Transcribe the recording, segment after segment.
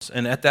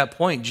And at that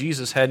point,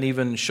 Jesus hadn't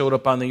even showed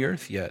up on the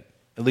earth yet,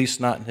 at least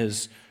not in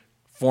his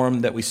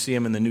form that we see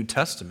him in the New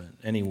Testament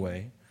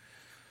anyway.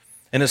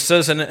 And it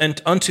says,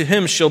 and unto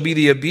him shall be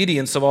the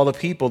obedience of all the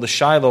people, the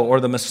Shiloh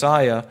or the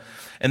Messiah.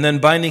 And then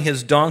binding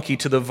his donkey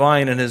to the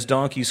vine and his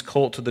donkey's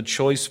colt to the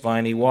choice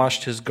vine, he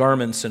washed his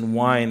garments in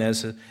wine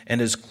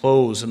and his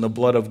clothes in the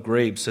blood of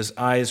grapes. His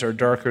eyes are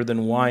darker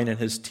than wine and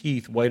his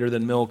teeth whiter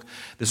than milk.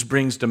 This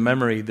brings to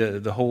memory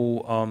the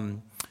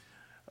whole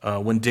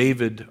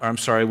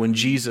when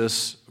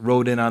Jesus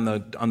rode in on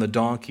the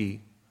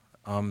donkey.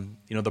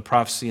 The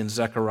prophecy in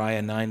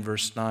Zechariah 9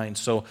 verse 9.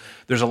 So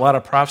there's a lot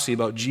of prophecy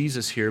about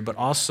Jesus here, but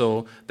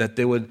also that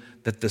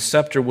the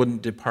scepter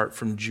wouldn't depart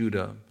from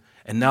Judah.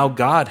 And now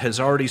God has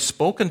already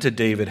spoken to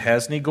David,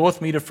 hasn't he? Go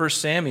with me to 1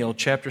 Samuel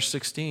chapter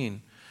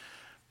 16.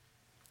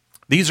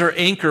 These are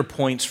anchor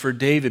points for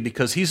David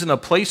because he's in a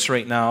place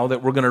right now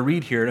that we're going to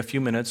read here in a few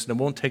minutes, and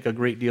it won't take a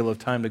great deal of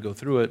time to go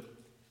through it.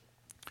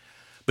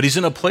 But he's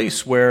in a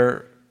place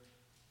where,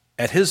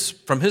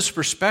 from his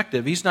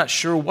perspective, he's not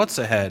sure what's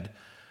ahead,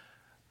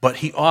 but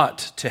he ought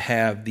to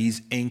have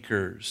these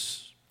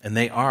anchors. And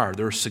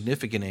they're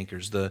significant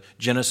anchors. The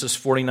Genesis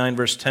 49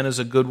 verse 10 is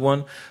a good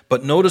one.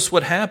 But notice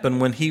what happened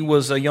when he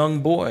was a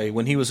young boy,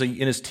 when he was in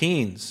his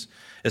teens.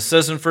 It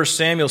says in 1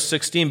 Samuel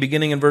 16,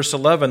 beginning in verse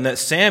 11, that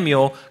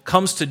Samuel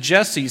comes to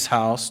Jesse's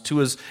house, to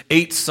his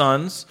 8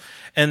 sons.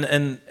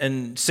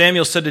 And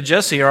Samuel said to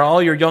Jesse, are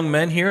all your young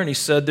men here? And he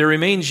said, there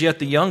remains yet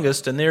the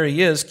youngest, and there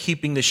he is,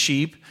 keeping the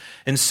sheep.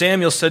 And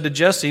Samuel said to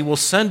Jesse, well,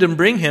 send and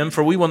bring him,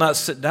 for we will not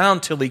sit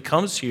down till he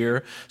comes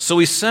here. So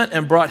he sent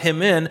and brought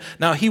him in.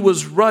 Now he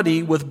was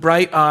ruddy with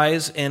bright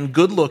eyes and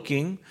good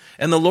looking.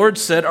 And the Lord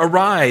said,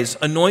 arise,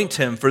 anoint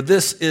him, for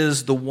this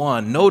is the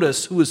one.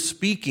 Notice who is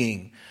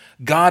speaking.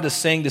 God is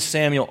saying to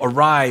Samuel,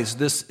 arise,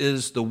 this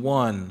is the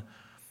one.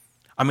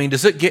 I mean,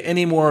 does it get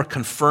any more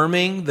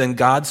confirming than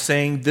God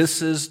saying,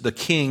 this is the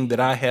king that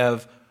I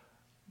have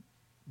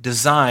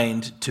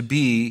designed to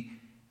be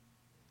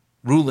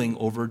ruling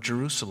over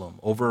Jerusalem,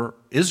 over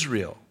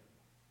Israel?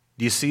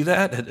 Do you see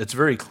that? It's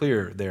very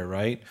clear there,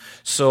 right?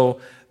 So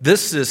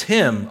this is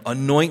him,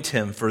 anoint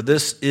him, for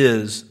this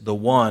is the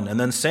one. And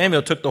then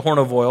Samuel took the horn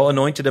of oil,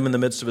 anointed him in the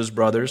midst of his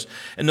brothers.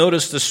 And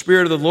notice the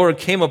Spirit of the Lord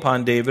came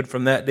upon David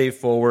from that day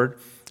forward.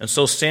 And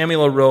so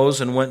Samuel arose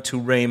and went to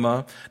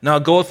Ramah. Now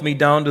go with me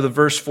down to the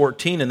verse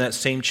 14 in that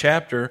same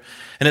chapter.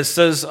 And it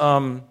says,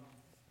 I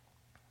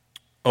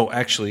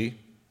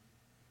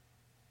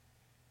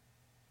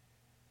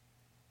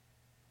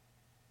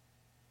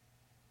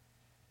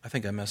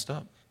think I messed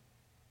up.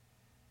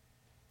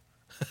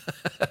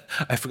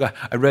 I forgot.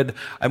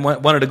 I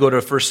wanted to go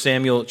to 1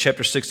 Samuel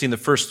chapter 16, the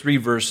first 3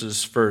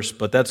 verses first,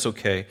 but that's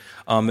okay.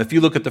 If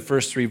you look at the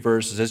first 3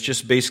 verses, it's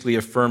just basically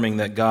affirming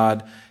that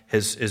God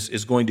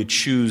is going to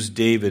choose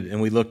David,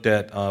 and we looked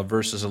at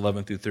verses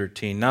 11 through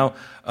 13. Now,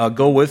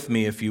 go with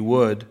me, if you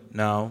would,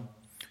 now,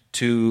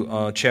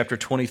 to chapter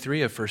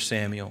 23 of 1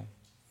 Samuel.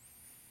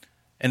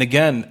 And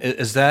again,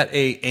 is that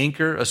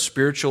a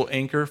spiritual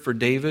anchor for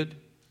David?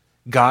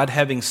 God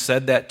having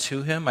said that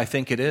to him? I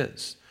think it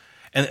is.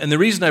 And the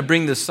reason I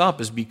bring this up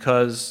is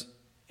because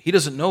he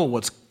doesn't know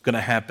what's going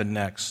to happen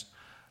next.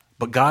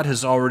 But God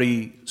has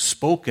already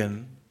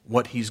spoken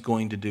what he's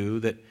going to do.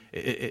 That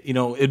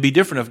it'd be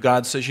different if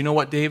God says, you know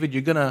what, David,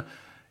 you're gonna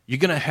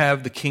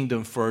have the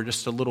kingdom for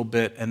just a little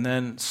bit, and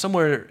then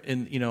somewhere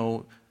in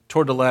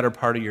toward the latter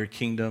part of your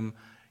kingdom,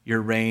 your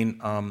reign,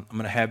 I'm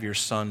going to have your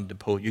son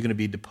deposed. You're going to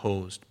be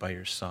deposed by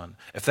your son.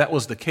 If that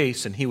was the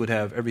case, then he would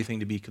have everything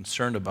to be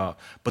concerned about.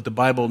 But the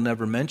Bible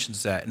never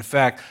mentions that. In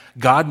fact,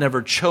 God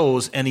never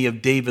chose any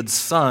of David's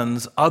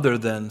sons other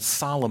than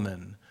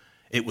Solomon.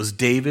 It was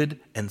David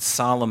and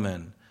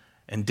Solomon.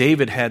 And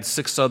David had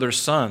 6 other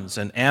sons,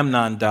 and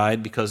Amnon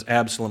died because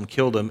Absalom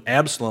killed him.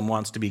 Absalom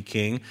wants to be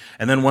king.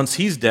 And then once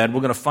he's dead, we're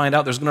going to find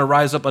out there's going to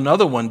rise up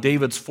another one,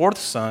 David's 4th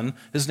son.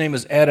 His name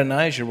is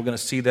Adonijah. We're going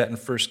to see that in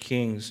 1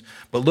 Kings.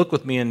 But look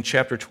with me in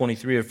chapter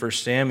 23 of 1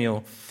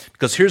 Samuel,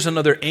 because here's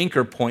another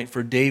anchor point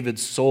for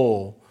David's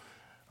soul,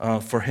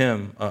 for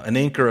him, an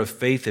anchor of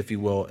faith, if you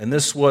will. And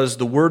this was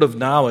the word of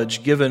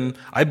knowledge given,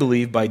 I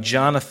believe, by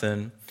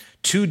Jonathan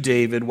to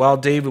David while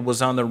David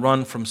was on the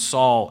run from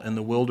Saul in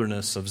the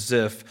wilderness of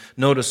Ziph.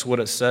 Notice what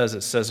it says.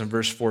 It says in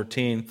verse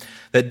 14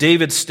 that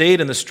David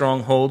stayed in the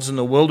strongholds in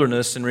the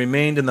wilderness and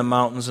remained in the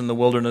mountains in the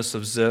wilderness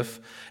of Ziph.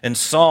 And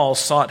Saul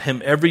sought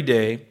him every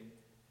day,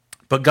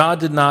 but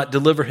God did not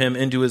deliver him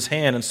into his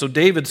hand. And so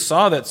David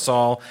saw that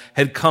Saul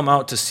had come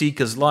out to seek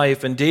his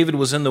life, and David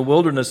was in the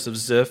wilderness of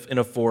Ziph in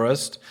a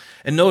forest.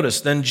 And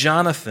notice, then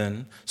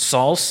Jonathan,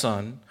 Saul's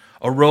son,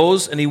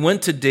 arose and he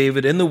went to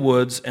David in the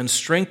woods and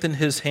strengthened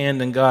his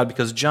hand in God,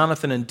 because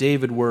Jonathan and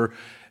David were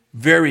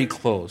very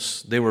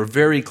close. They were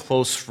very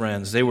close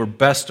friends. They were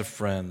best of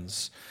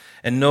friends.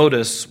 And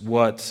notice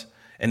what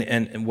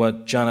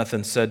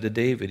Jonathan said to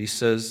David. He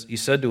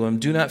said to him,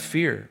 do not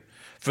fear,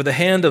 for the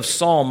hand of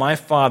Saul my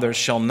father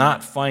shall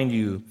not find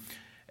you.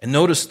 And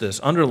notice this,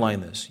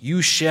 underline this,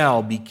 you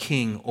shall be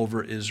king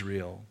over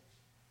Israel.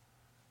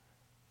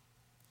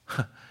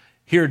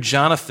 Here,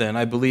 Jonathan,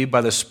 I believe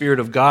by the Spirit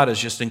of God, is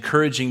just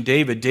encouraging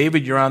David.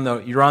 David, you're on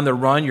the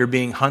run, you're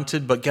being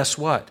hunted, but guess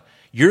what?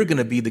 You're going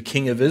to be the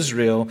king of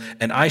Israel,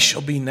 and I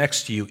shall be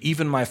next to you.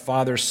 Even my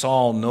father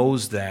Saul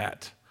knows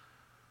that.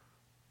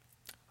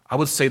 I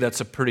would say that's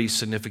a pretty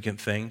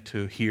significant thing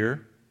to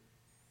hear,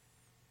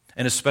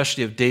 and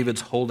especially if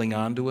David's holding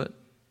on to it.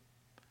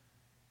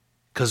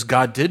 Because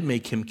God did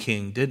make him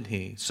king, didn't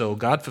he? So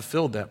God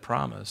fulfilled that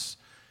promise.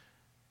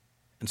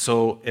 And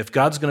so if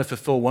God's going to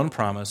fulfill one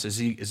promise, is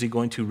he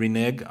going to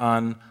renege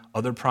on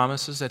other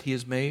promises that he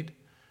has made?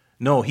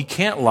 No, he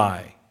can't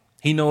lie.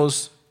 He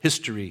knows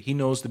history. He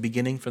knows the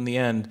beginning from the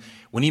end.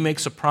 When he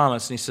makes a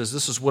promise and he says,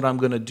 this is what I'm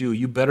going to do,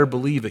 you better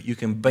believe it. You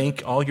can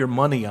bank all your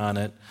money on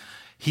it.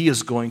 He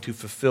is going to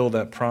fulfill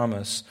that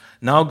promise.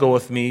 Now go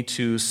with me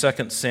to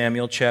 2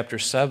 Samuel chapter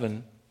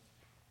 7.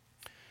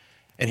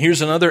 And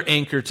here's another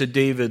anchor to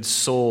David's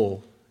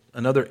soul,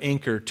 another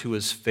anchor to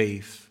his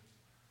faith.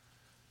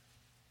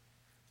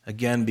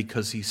 Again,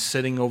 because he's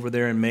sitting over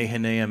there in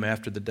Mahanaim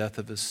after the death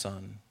of his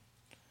son.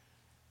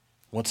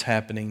 What's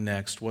happening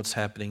next? What's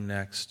happening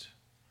next?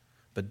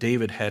 But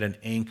David had an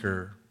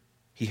anchor.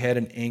 He had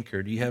an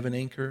anchor. Do you have an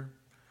anchor?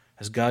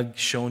 Has God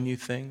shown you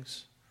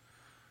things?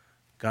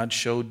 God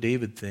showed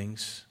David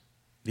things.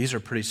 These are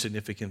pretty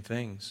significant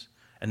things.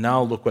 And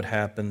now look what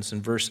happens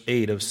in verse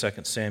 8 of 2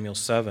 Samuel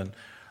 7.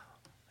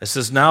 It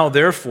says, now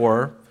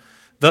therefore,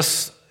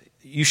 thus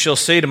you shall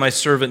say to my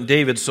servant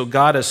David, so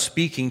God is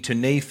speaking to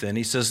Nathan.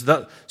 He says,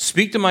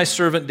 speak to my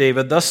servant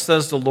David, thus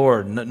says the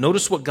Lord.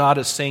 Notice what God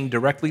is saying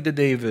directly to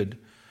David.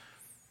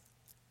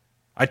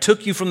 I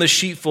took you from the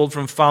sheepfold,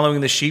 from following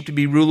the sheep, to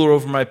be ruler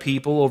over my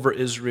people, over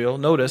Israel.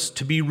 Notice,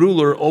 to be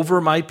ruler over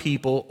my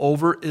people,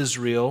 over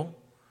Israel.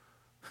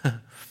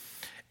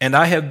 And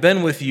I have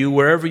been with you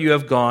wherever you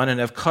have gone, and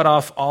have cut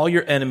off all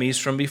your enemies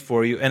from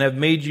before you, and have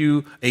made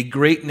you a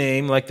great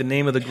name, like the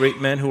name of the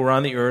great men who are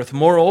on the earth.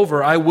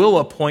 Moreover, I will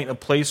appoint a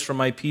place for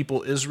my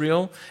people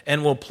Israel,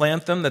 and will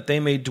plant them, that they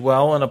may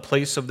dwell in a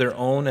place of their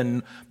own,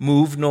 and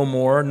move no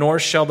more. Nor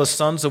shall the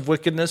sons of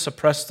wickedness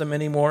oppress them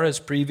any more,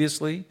 as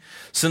previously,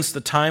 since the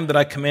time that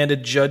I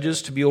commanded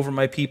judges to be over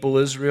my people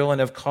Israel, and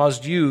have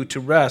caused you to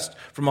rest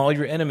from all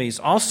your enemies.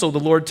 Also, the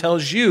Lord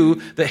tells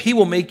you that he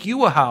will make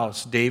you a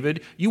house,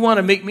 David. You want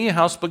to make me a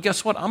house, but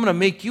guess what? I'm going to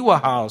make you a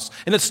house.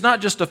 And it's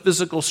not just a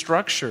physical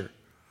structure.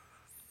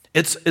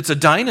 It's a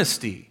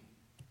dynasty.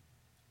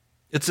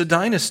 It's a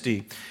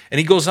dynasty. And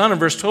he goes on in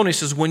verse 12, and he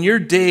says, when your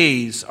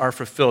days are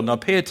fulfilled. Now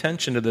pay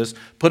attention to this.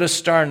 Put a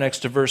star next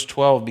to verse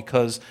 12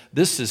 because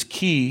this is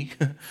key.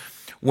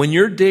 When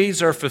your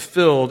days are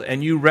fulfilled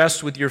and you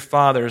rest with your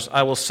fathers,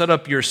 I will set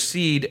up your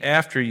seed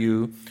after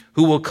you,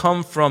 who will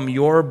come from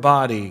your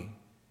body.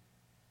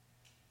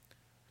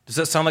 Does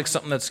that sound like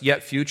something that's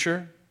yet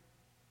future?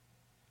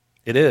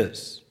 It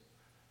is.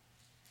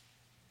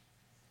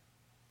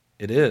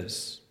 It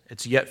is.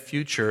 It's yet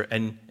future.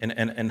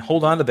 And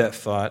hold on to that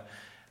thought.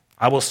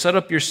 I will set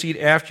up your seed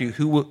after you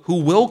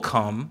who will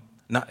come.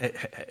 Not,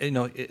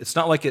 it's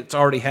not like it's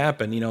already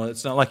happened.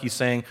 It's not like he's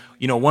saying,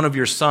 one of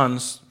your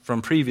sons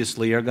from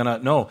previously are going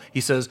to. No,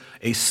 he says,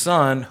 a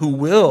son who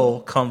will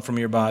come from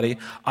your body.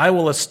 I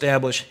will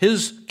establish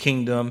his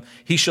kingdom.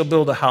 He shall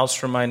build a house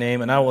for my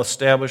name, and I will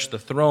establish the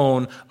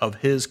throne of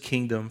his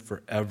kingdom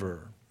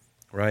forever.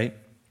 Right?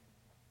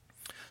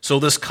 So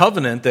this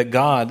covenant that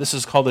this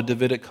is called the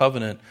Davidic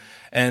covenant,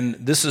 and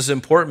this is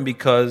important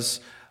because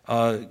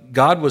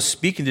God was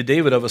speaking to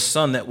David of a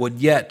son that would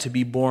yet to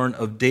be born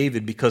of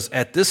David, because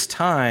at this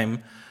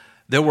time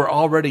there were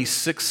already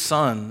 6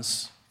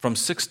 sons from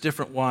 6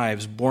 different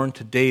wives born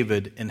to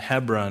David in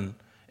Hebron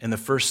in the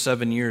first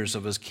 7 years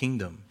of his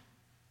kingdom.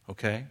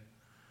 Okay?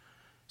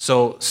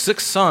 So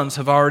 6 sons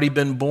have already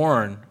been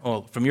born,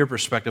 well, from your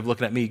perspective,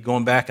 looking at me,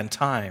 going back in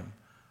time.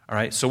 All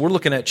right? So we're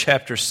looking at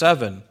chapter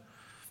 7.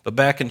 But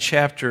back in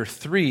chapter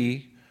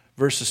 3,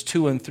 verses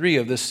 2 and 3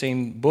 of this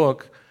same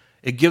book,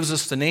 it gives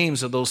us the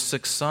names of those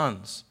 6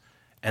 sons.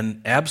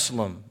 And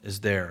Absalom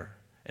is there,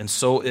 and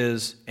so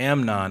is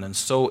Amnon, and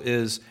so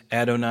is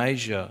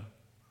Adonijah.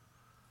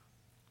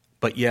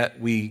 But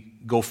yet we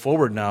go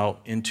forward now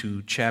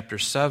into chapter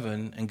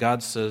 7, and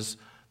God says,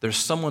 there's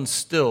someone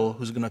still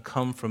who's going to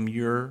come from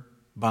your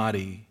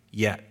body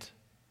yet.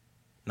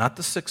 Not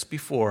the 6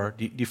 before.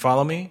 Do you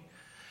follow me?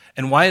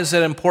 And why is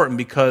that important?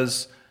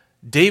 Because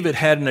David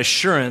had an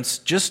assurance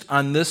just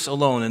on this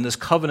alone, in this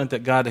covenant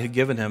that God had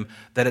given him,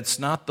 that it's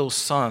not those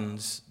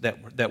sons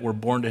that were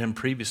born to him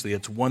previously.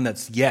 It's one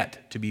that's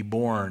yet to be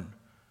born.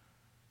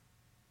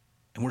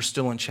 And we're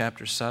still in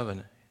chapter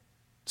 7.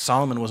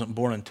 Solomon wasn't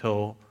born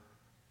until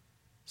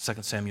 2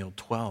 Samuel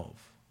 12,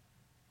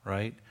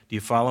 right? Do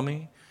you follow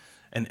me?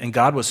 And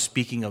God was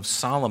speaking of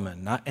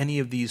Solomon, not any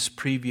of these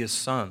previous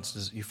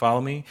sons. Do you follow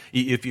me?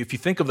 If you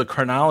think of the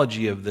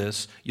chronology of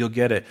this, you'll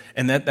get it.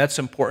 And that's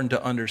important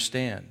to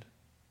understand.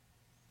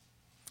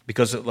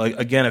 Because,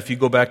 again, if you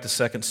go back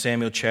to 2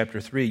 Samuel chapter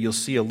 3, you'll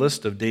see a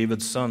list of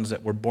David's sons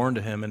that were born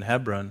to him in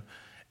Hebron.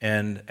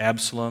 And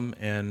Absalom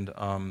and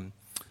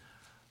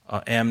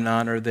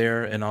Amnon are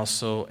there, and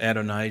also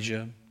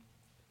Adonijah.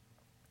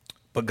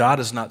 But God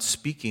is not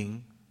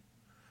speaking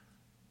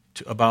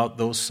about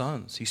those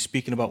sons. He's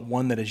speaking about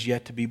one that is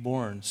yet to be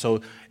born.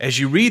 So as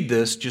you read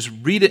this, just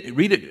read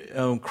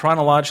it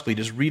chronologically.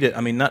 Just read it.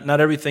 I mean, not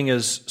everything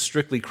is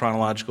strictly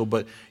chronological,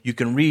 but you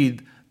can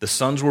read the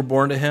sons were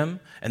born to him,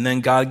 and then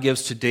God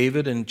gives to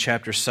David in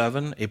chapter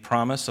 7 a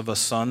promise of a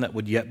son that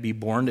would yet be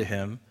born to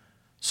him.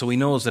 So he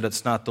knows that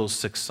it's not those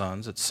 6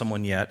 sons, it's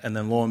someone yet. And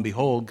then lo and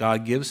behold,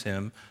 God gives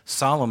him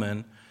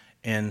Solomon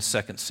in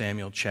 2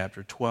 Samuel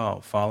chapter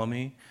 12. Follow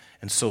me?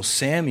 And so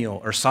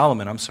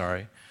Solomon,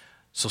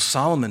 so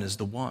Solomon is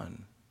the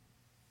one,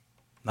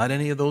 not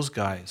any of those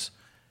guys.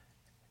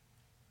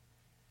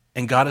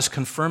 And God is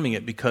confirming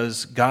it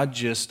because God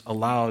just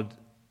allowed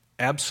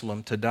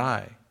Absalom to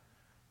die.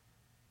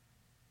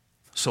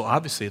 So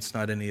obviously it's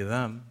not any of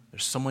them.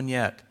 There's someone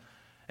yet.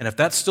 And if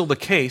that's still the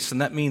case, then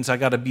that means I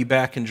got to be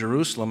back in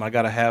Jerusalem. I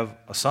got to have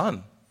a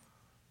son.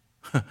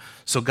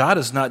 So God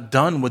is not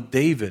done with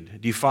David.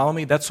 Do you follow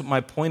me? That's what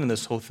my point in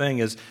this whole thing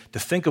is, to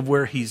think of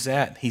where he's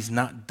at. He's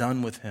not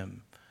done with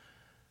him.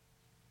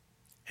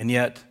 And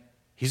yet,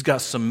 he's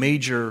got some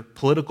major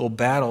political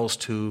battles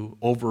to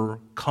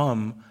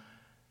overcome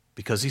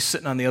because he's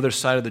sitting on the other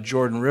side of the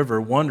Jordan River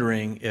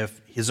wondering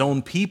if his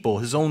own people,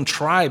 his own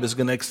tribe is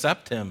going to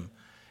accept him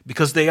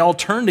because they all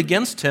turned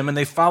against him and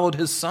they followed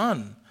his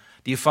son.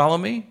 Do you follow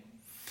me?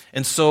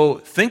 And so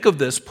think of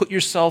this. Put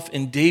yourself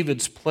in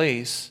David's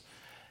place,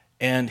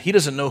 and he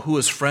doesn't know who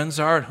his friends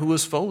are and who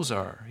his foes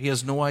are. He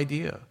has no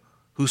idea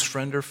who's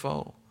friend or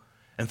foe.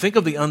 And think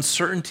of the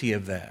uncertainty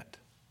of that.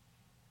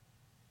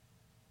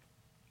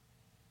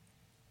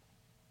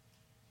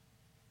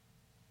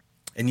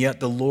 And yet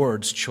the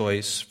Lord's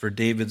choice for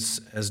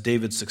David's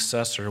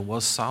successor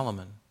was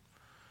Solomon.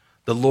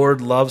 The Lord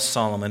loves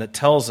Solomon. It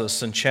tells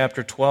us in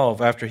chapter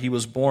 12, after he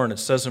was born, it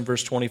says in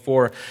verse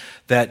 24,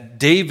 that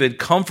David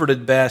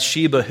comforted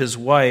Bathsheba, his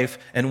wife,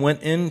 and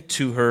went in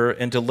to her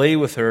and to lay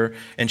with her,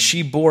 and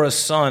she bore a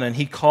son, and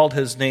he called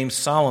his name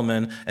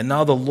Solomon. And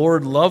now the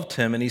Lord loved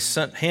him, and he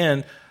sent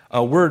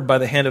a word by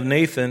the hand of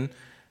Nathan,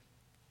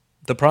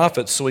 the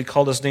prophet, so he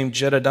called his name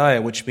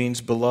Jedediah, which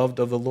means beloved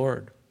of the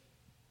Lord.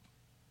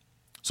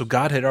 So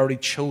God had already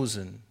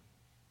chosen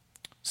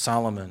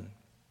Solomon.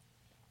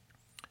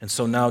 And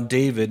so now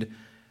David,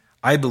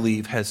 I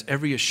believe, has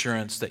every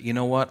assurance that, you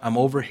know what, I'm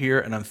over here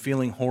and I'm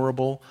feeling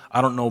horrible.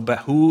 I don't know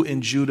who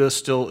in Judah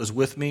still is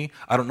with me.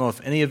 I don't know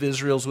if any of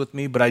Israel's with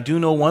me, but I do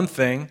know one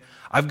thing.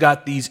 I've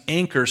got these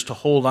anchors to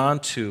hold on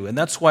to. And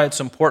that's why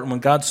it's important when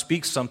God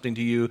speaks something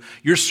to you,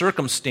 your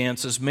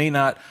circumstances may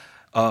not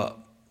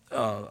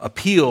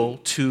appeal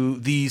to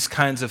these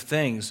kinds of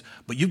things,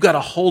 but you've got to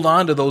hold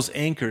on to those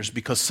anchors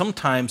because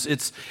sometimes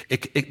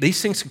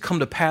these things can come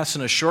to pass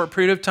in a short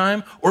period of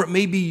time, or it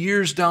may be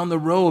years down the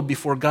road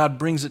before God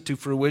brings it to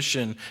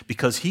fruition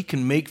because he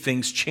can make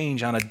things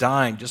change on a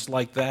dime just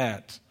like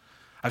that.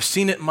 I've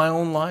seen it in my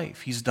own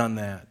life. He's done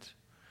that.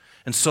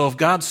 And so if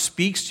God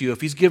speaks to you,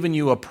 if he's given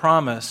you a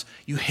promise,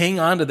 you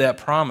hang on to that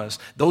promise.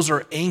 Those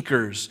are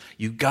anchors.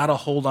 You've got to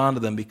hold on to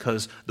them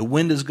because the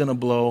wind is going to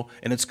blow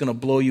and it's going to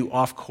blow you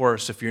off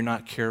course if you're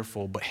not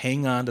careful. But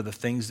hang on to the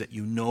things that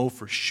you know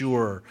for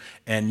sure.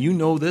 And you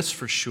know this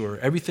for sure.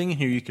 Everything in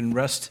here you can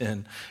rest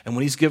in. And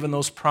when he's given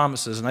those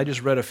promises, and I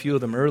just read a few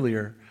of them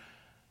earlier,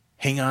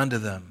 hang on to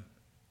them.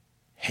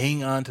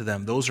 Hang on to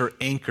them. Those are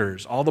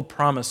anchors. All the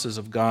promises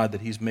of God that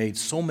he's made.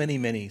 So many.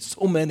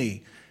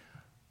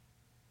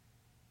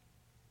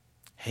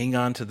 Hang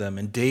on to them.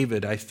 And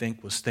David, I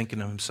think, was thinking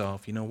to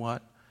himself, you know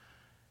what?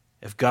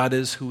 If God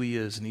is who he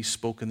is and he's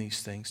spoken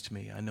these things to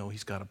me, I know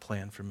he's got a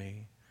plan for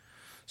me.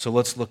 So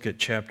let's look at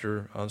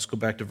let's go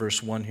back to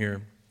verse 1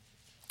 here.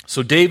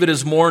 So David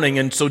is mourning,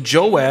 and so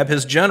Joab,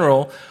 his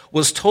general,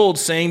 was told,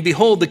 saying,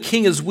 behold, the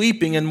king is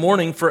weeping and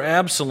mourning for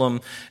Absalom.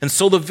 And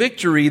so the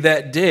victory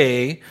that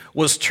day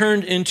was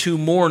turned into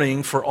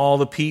mourning for all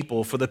the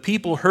people. For the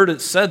people heard it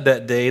said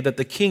that day that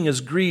the king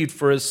is grieved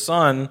for his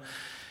son.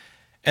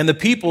 And the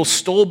people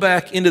stole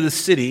back into the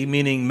city,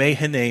 meaning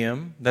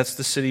Mahanaim, that's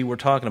the city we're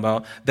talking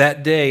about,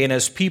 that day, and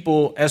as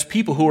people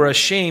who are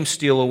ashamed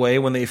steal away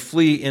when they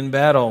flee in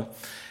battle.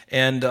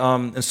 And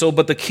so,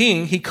 but the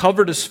king, he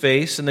covered his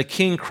face, and the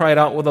king cried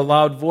out with a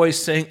loud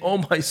voice, saying,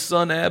 oh, my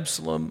son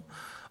Absalom,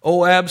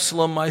 oh,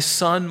 Absalom, my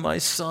son, my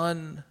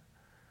son.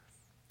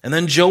 And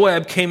then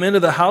Joab came into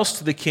the house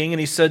to the king, and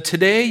he said,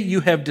 today you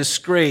have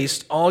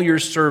disgraced all your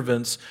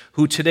servants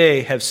who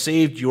today have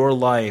saved your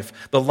life,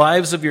 the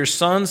lives of your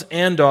sons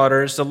and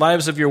daughters, the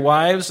lives of your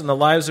wives and the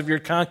lives of your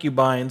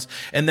concubines,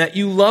 and that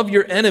you love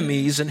your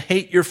enemies and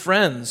hate your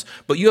friends.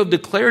 But you have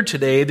declared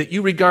today that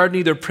you regard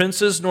neither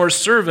princes nor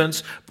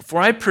servants, for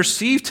I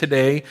perceive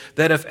today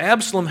that if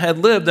Absalom had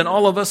lived and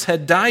all of us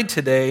had died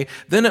today,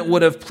 then it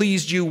would have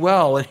pleased you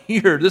well. And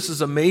here, this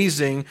is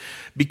amazing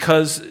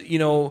because,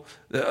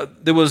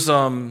 there was,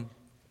 the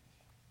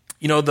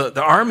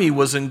army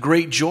was in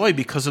great joy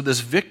because of this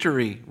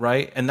victory,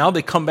 right? And now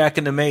they come back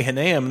into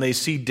Mahanaim and they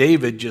see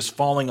David just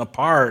falling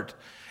apart.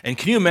 And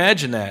can you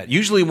imagine that?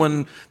 Usually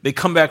when they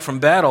come back from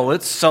battle,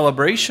 it's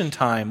celebration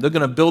time. They're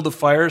going to build the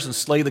fires and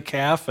slay the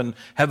calf and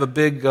have a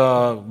big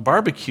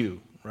barbecue,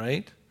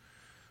 right?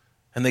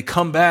 And they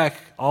come back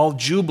all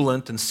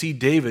jubilant and see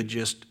David,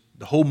 just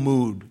the whole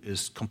mood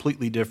is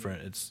completely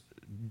different. It's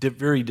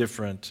very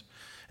different.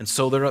 And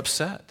so they're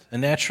upset,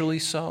 and naturally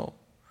so.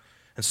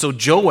 And so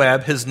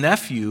Joab, his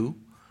nephew,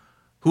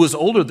 who is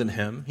older than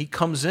him, he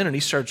comes in and he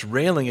starts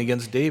railing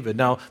against David.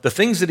 Now, the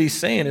things that he's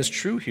saying is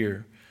true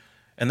here,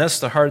 and that's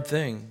the hard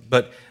thing.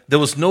 But there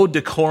was no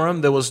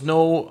decorum, there was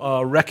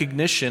no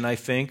recognition, I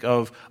think,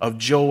 of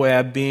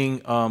Joab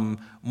being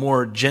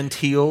more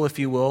genteel, if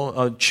you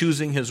will,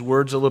 choosing his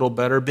words a little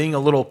better, being a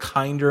little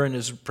kinder in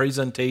his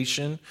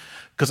presentation.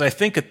 Because I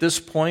think at this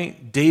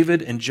point,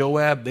 David and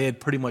Joab, they had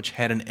pretty much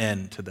had an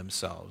end to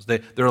themselves.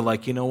 They're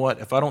like, you know what,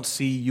 if I don't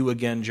see you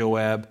again,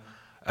 Joab,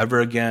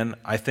 ever again,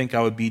 I think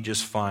I would be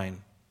just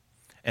fine.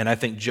 And I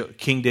think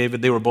King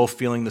David, they were both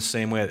feeling the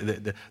same way.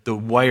 The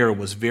wire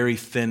was very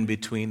thin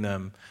between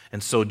them.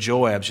 And so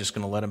Joab's just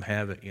going to let him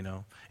have it, you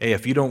know. Hey,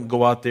 if you don't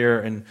go out there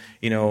and,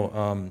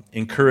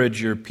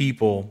 encourage your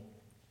people,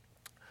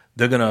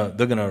 they're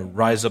gonna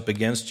rise up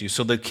against you.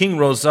 So the king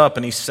rose up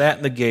and he sat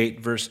in the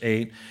gate, verse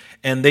 8,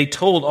 and they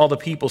told all the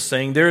people,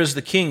 saying, there is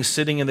the king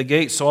sitting in the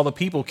gate. So all the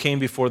people came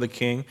before the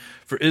king,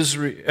 for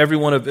every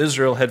one of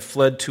Israel had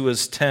fled to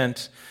his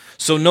tent.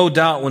 So no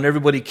doubt when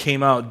everybody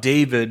came out,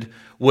 David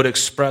would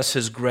express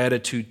his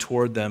gratitude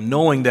toward them,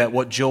 knowing that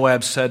what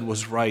Joab said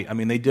was right. I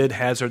mean, they did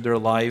hazard their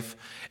life,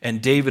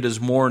 and David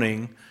is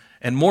mourning,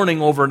 and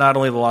mourning over not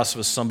only the loss of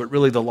his son, but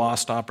really the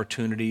lost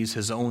opportunities,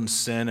 his own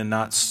sin, and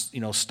not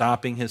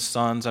stopping his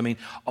sons. I mean,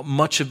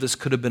 much of this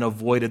could have been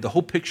avoided. The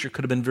whole picture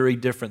could have been very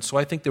different. So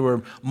I think there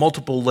were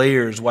multiple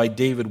layers why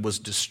David was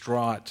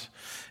distraught.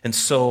 And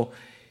so,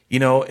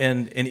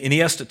 and he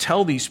has to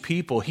tell these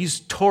people,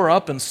 he's tore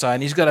up inside,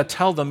 and he's got to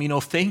tell them,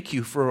 thank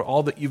you for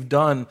all that you've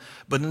done,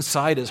 but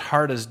inside his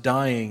heart is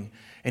dying.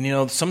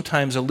 And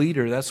sometimes a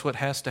leader, that's what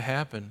has to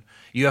happen.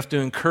 You have to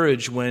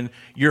encourage when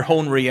your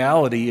whole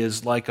reality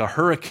is like a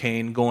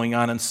hurricane going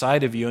on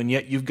inside of you, and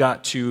yet you've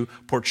got to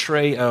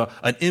portray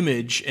an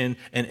image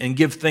and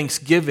give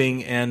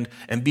thanksgiving and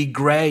be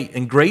great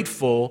and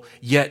grateful,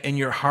 yet in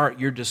your heart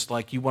you're just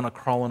like you want to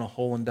crawl in a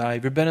hole and die.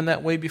 Have you been in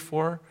that way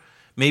before?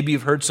 Maybe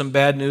you've heard some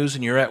bad news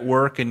and you're at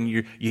work and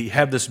you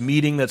have this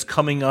meeting that's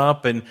coming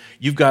up and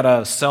you've got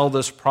to sell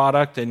this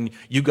product and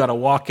you've got to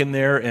walk in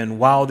there and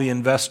wow the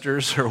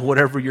investors or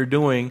whatever you're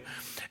doing.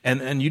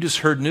 And you just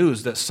heard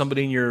news that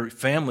somebody in your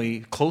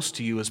family close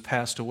to you has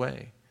passed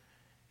away.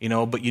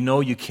 But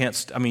you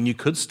can't, you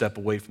could step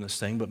away from this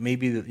thing, but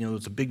maybe,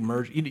 it's a big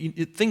merger.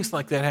 Things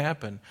like that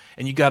happen.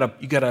 And you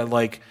gotta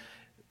like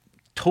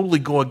totally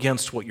go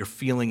against what you're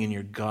feeling in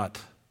your gut.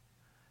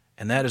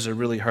 And that is a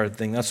really hard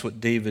thing. That's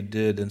what David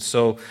did. And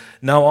so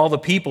now all the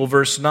people,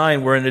 verse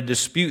 9, were in a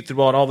dispute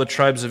throughout all the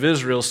tribes of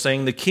Israel,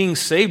 saying, the king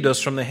saved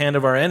us from the hand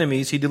of our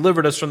enemies. He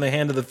delivered us from the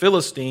hand of the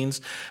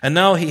Philistines. And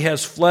now he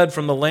has fled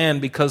from the land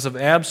because of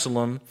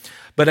Absalom.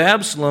 But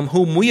Absalom,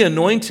 whom we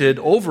anointed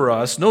over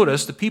us,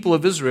 notice the people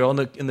of Israel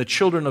and the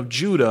children of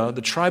Judah,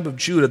 the tribe of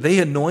Judah, they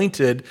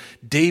anointed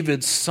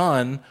David's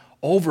son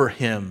over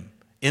him,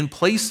 in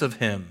place of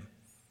him,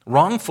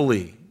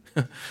 wrongfully.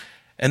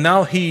 And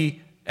now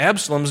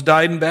Absalom's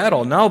died in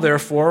battle. Now,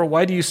 therefore,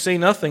 why do you say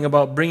nothing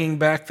about bringing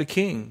back the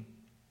king?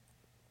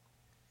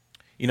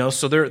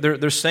 So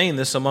they're saying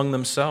this among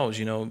themselves.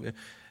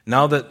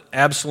 Now that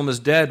Absalom is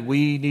dead,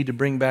 we need to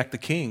bring back the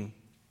king.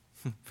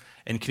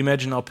 And can you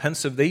imagine how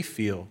pensive they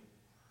feel?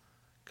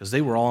 Because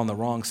they were all on the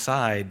wrong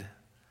side.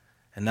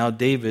 And now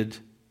David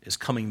is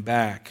coming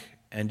back.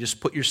 And just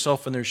put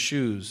yourself in their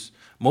shoes.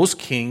 Most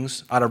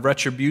kings, out of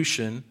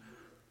retribution,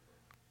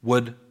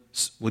 would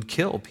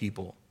kill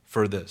people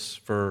for this,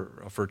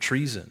 for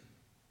treason.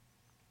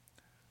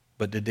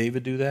 But did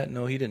David do that?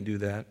 No, he didn't do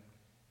that.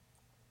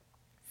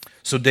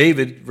 So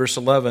David, verse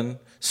 11,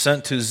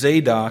 sent to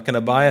Zadok and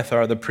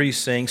Abiathar the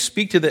priests, saying,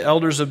 speak to the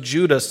elders of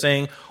Judah,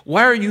 saying,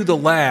 why are you the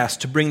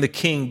last to bring the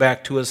king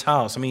back to his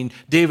house?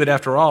 David,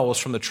 after all, was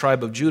from the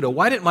tribe of Judah.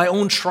 Why didn't my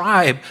own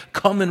tribe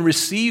come and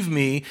receive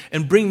me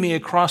and bring me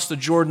across the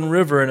Jordan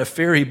River in a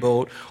ferry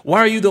boat? Why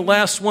are you the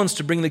last ones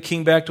to bring the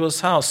king back to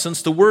his house,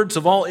 since the words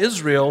of all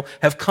Israel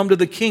have come to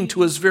the king,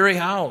 to his very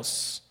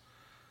house?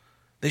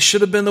 They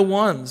should have been the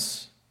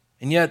ones.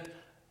 And yet,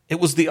 it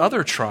was the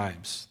other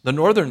tribes, the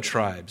northern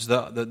tribes,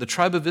 the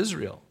tribe of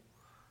Israel.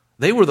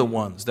 They were the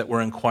ones that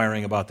were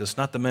inquiring about this,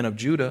 not the men of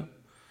Judah.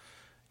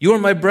 You are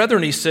my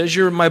brethren, he says,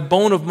 you're my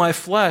bone of my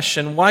flesh,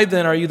 and why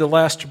then are you the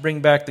last to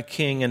bring back the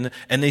king?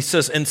 And he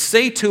says, and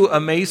say to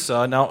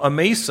Amasa. Now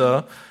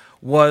Amasa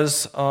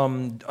was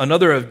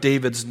another of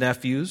David's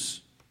nephews.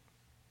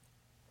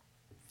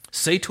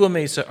 Say to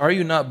Amasa, are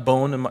you not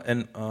bone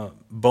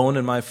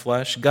in my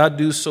flesh? God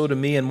do so to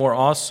me and more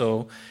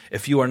also,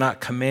 if you are not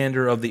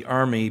commander of the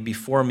army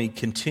before me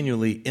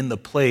continually in the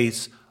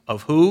place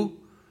of who?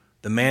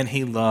 The man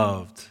he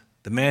loved.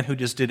 The man who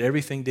just did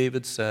everything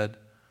David said.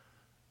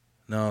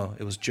 No,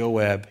 it was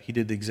Joab. He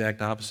did the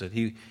exact opposite.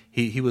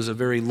 He was a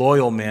very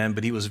loyal man,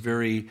 but he was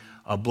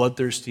a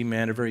bloodthirsty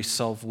man, a very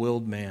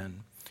self-willed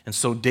man. And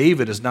so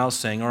David is now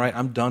saying, all right,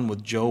 I'm done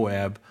with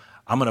Joab.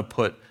 I'm going to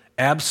put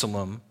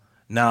Absalom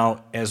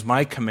now as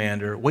my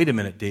commander. Wait a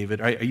minute,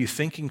 David, are you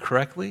thinking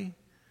correctly?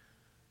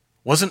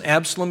 Wasn't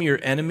Absalom your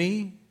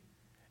enemy?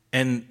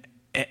 And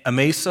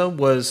Amasa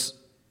was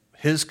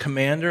his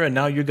commander, and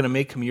now you're going to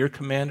make him your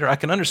commander? I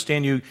can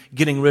understand you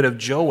getting rid of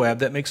Joab.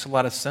 That makes a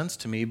lot of sense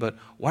to me, but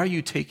why are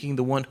you taking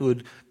the one who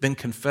had been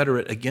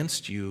confederate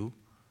against you,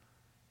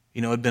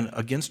 had been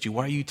against you?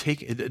 Why are you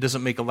taking it? It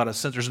doesn't make a lot of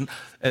sense.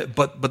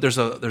 But there's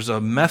a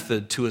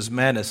method to his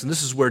madness, and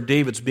this is where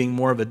David's being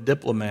more of a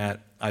diplomat,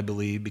 I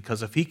believe,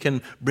 because if he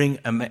can bring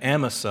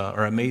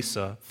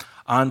Amasa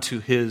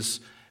onto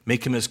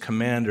make him his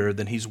commander,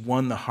 then he's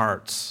won the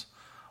hearts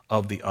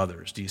of the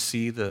others. Do you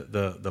see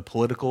the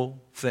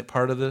political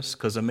part of this?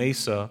 Because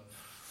Amasa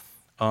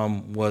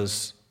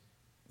was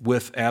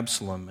with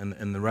Absalom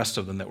and the rest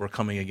of them that were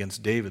coming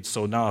against David.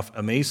 So now if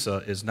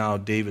Amasa is now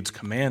David's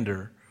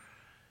commander,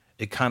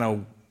 it kind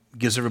of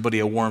gives everybody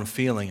a warm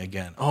feeling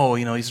again. Oh,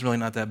 he's really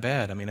not that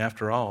bad. I mean,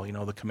 after all,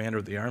 the commander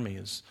of the army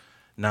is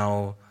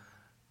now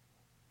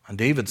on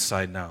David's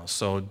side now.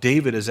 So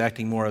David is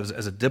acting more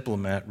as a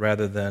diplomat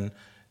rather than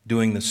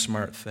doing the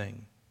smart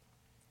thing.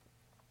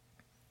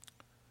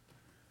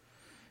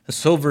 And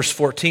so verse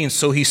 14,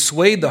 so he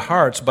swayed the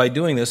hearts by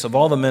doing this of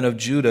all the men of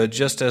Judah,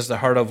 just as the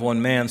heart of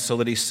one man, so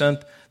that he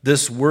sent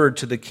this word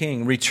to the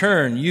king,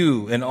 return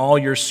you and all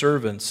your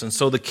servants. And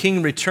so the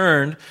king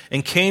returned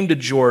and came to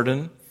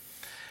Jordan,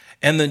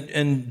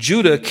 and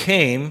Judah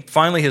came,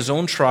 finally his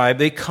own tribe,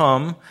 they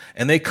come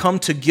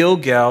to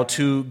Gilgal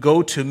to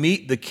go to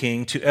meet the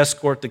king, to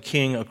escort the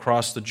king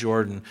across the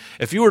Jordan.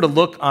 If you were to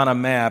look on a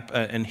map,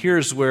 and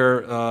here's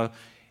where,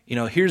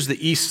 here's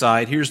the east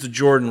side, here's the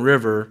Jordan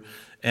River,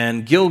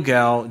 and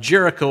Gilgal,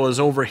 Jericho is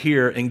over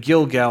here, and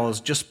Gilgal is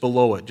just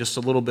below it, just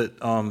a little bit,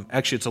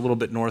 actually it's a little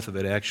bit north of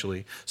it,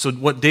 actually. So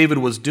what David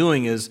was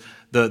doing is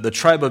the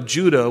tribe of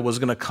Judah was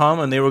going to come,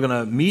 and they were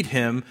going to meet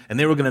him, and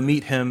they were going to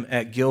meet him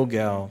at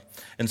Gilgal.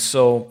 And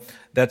so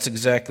that's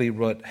exactly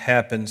what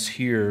happens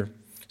here.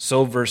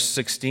 So verse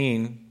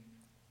 16,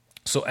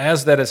 so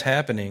as that is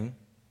happening,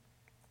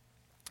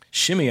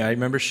 Shimei,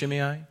 remember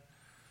Shimei?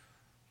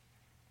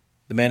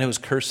 The man who was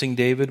cursing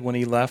David when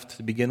he left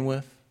to begin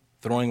with?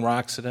 Throwing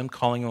rocks at him,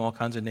 calling him all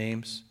kinds of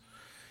names.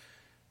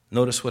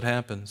 Notice what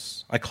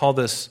happens. I call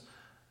this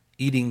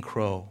eating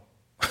crow.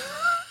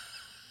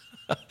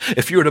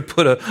 If you were to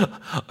put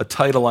a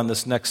title on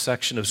this next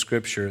section of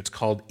Scripture, it's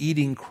called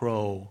Eating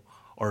Crow,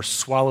 or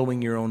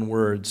Swallowing Your Own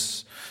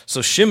Words.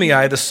 So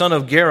Shimei, the son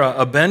of Gera,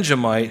 a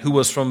Benjamite, who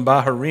was from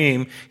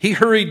Baharim, he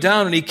hurried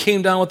down and he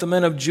came down with the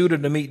men of Judah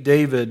to meet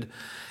David.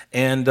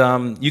 And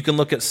you can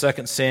look at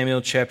 2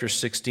 Samuel chapter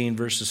 16,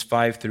 verses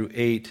 5 through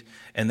 8,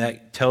 and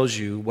that tells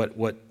you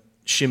what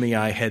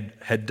Shimei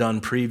had done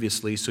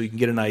previously, so you can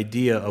get an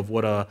idea of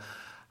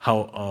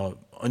how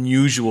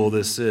unusual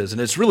this is.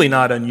 And it's really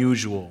not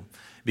unusual,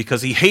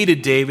 because he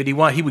hated David. He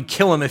would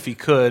kill him if he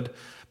could.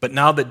 But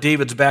now that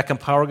David's back in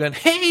power again,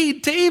 hey,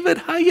 David,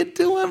 how you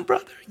doing,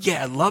 brother?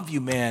 Yeah, I love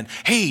you, man.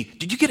 Hey,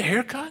 did you get a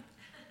haircut?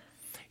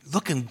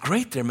 Looking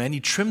great there, man.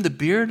 You trimmed the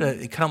beard,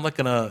 kind of like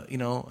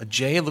a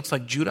J. It looks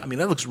like Judah. I mean,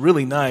 that looks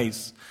really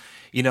nice.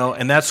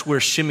 And that's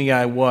where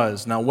Shimei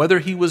was. Now, whether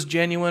he was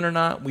genuine or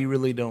not, we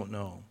really don't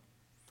know.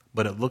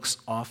 But it looks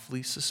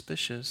awfully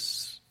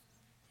suspicious.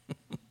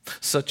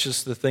 Such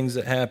as the things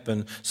that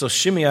happen. So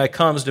Shimei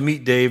comes to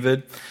meet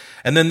David.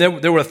 And then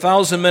there were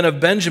 1,000 men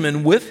of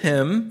Benjamin with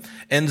him,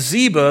 and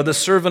Ziba, the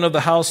servant of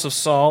the house of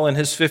Saul, and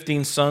his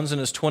 15 sons and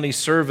his 20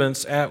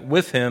 servants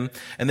with him.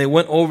 And they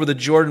went over the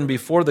Jordan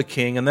before the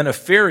king. And then a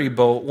ferry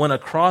boat went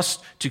across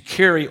to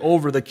carry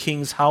over the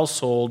king's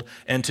household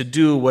and to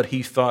do what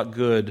he thought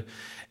good.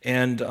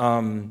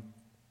 And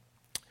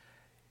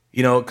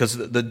because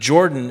the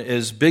Jordan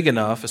is big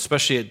enough,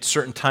 especially at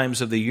certain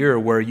times of the year,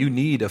 where you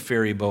need a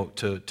ferry boat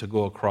to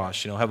go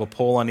across. Have a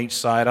pole on each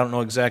side. I don't know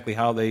exactly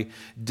how they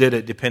did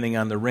it, depending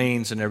on the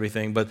rains and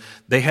everything, but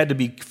they had to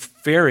be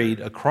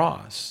ferried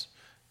across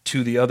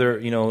to the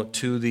other,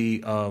 to the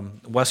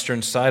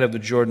western side of the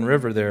Jordan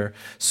River there.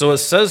 So it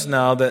says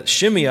now that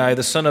Shimei,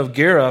 the son of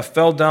Gera,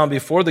 fell down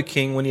before the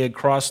king when he had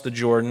crossed the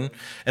Jordan.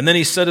 And then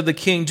he said to the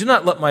king, do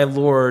not let my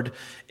lord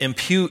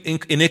impute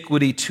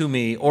iniquity to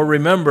me, or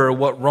remember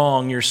what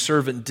wrong your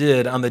servant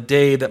did on the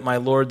day that my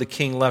lord the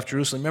king left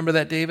Jerusalem. Remember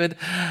that, David?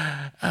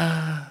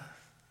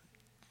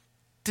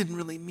 Didn't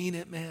really mean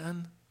it,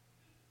 man.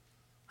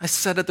 I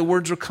said it, the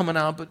words were coming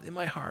out, but in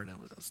my heart I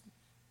was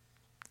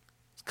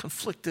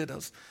conflicted. I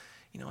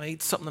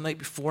ate something the night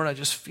before, and I was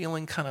just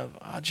feeling kind of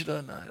agita,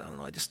 and I don't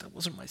know, I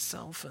wasn't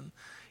myself. And,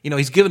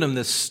 he's giving him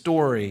this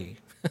story.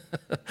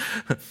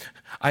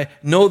 I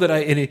know that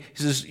he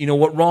says,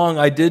 what wrong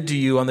I did to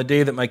you on the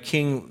day that my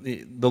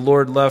king, the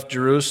Lord, left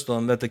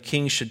Jerusalem, that the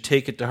king should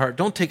take it to heart.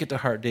 Don't take it to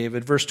heart,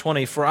 David. Verse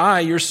 20, for I,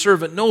 your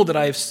servant, know that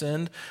I have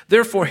sinned.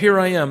 Therefore, here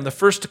I am, the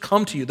first to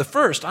come to you.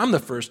 I'm the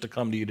first to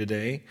come to you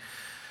today.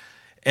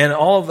 And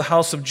all of the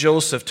house of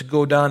Joseph to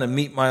go down and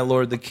meet my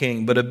lord the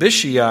king. But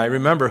Abishai,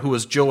 remember, who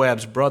was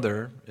Joab's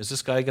brother, is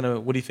this guy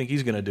what do you think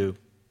he's going to do?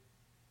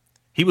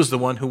 He was the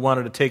one who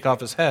wanted to take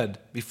off his head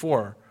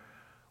before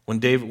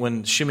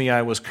When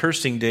Shimei was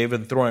cursing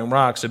David and throwing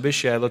rocks,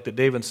 Abishai looked at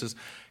David and says,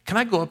 "Can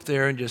I go up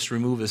there and just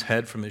remove his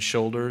head from his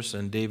shoulders?"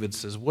 And David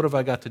says, "What have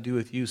I got to do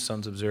with you,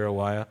 sons of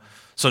Zeruiah?"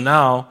 So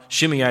now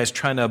Shimei is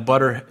trying to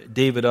butter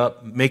David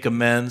up, make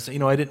amends.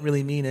 I didn't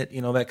really mean it,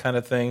 that kind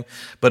of thing.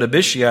 But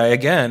Abishai,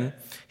 again,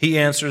 he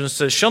answers and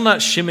says, "Shall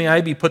not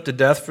Shimei be put to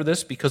death for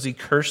this, because he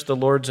cursed the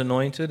Lord's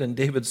anointed?" And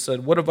David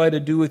said, "What have I to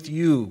do with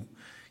you,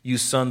 you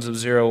sons of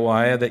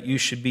Zeruiah, that you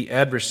should be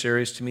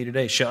adversaries to me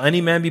today? Shall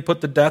any man be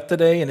put to death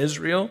today in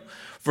Israel?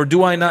 For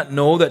do I not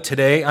know that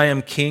today I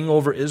am king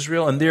over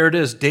Israel?" And there it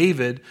is.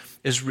 David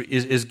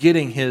is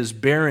getting his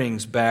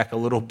bearings back a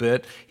little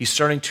bit. He's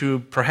starting to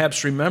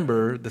perhaps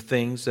remember the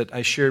things that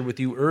I shared with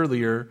you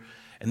earlier.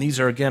 And these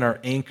are, again, our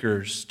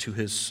anchors to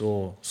his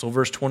soul. So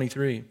verse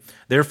 23,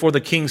 "Therefore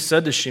the king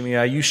said to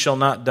Shimei, 'You shall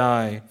not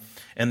die.'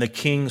 And the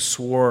king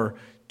swore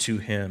to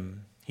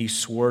him." He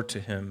swore to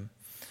him.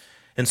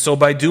 And so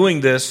by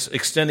doing this,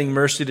 extending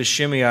mercy to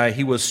Shimei,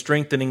 he was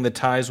strengthening the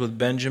ties with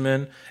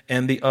Benjamin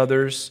and the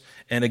others.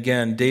 And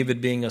again, David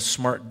being a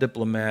smart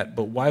diplomat.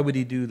 But why would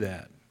he do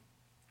that?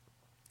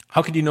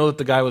 How could you know that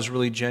the guy was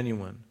really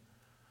genuine?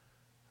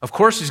 Of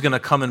course he's going to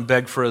come and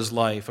beg for his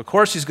life. Of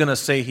course he's going to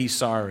say he's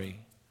sorry.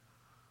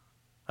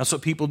 That's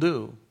what people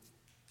do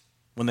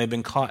when they've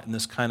been caught in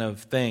this kind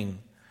of thing.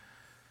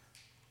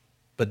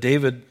 But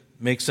David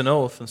makes an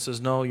oath and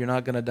says, "No, you're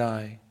not going to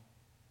die."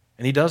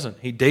 And he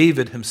doesn't.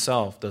 David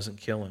himself doesn't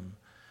kill him.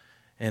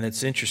 And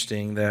it's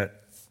interesting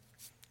that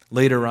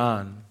later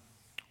on,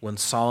 when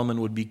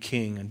Solomon would be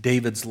king, in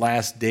David's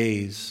last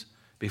days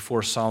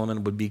before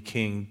Solomon would be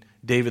king,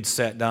 David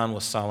sat down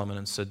with Solomon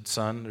and said,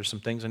 "Son, there's some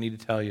things I need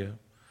to tell you."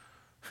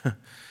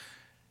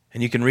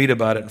 And you can read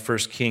about it in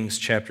 1 Kings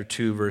chapter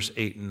 2, verse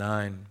 8 and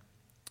 9.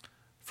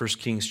 1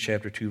 Kings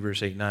chapter 2,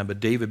 verse 8 and 9. But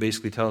David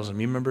basically tells him,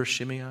 "You remember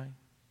Shimei?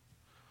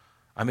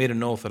 I made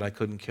an oath that I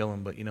couldn't kill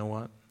him, but you know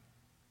what?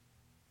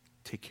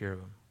 Take care of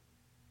him."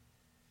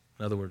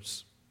 In other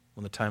words,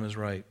 when the time is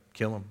right,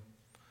 kill him.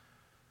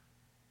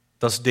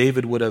 Thus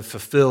David would have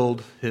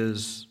fulfilled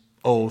his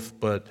oath,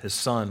 but his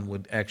son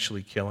would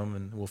actually kill him,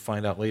 and we'll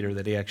find out later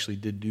that he actually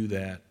did do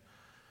that.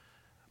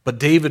 But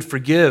David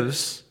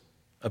forgives,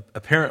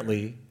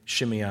 apparently,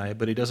 Shimei,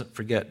 but he doesn't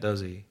forget, does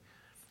he?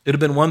 It would have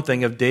been one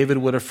thing if David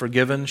would have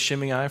forgiven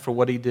Shimei for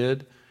what he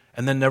did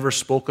and then never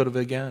spoke of it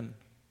again.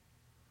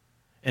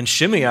 And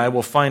Shimei,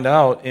 we'll find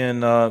out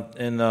in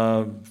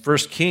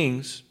 1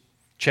 Kings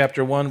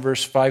chapter 1,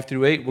 verse 5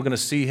 through 8, we're going to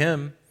see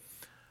him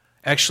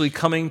actually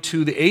coming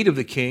to the aid of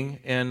the king.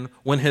 And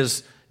when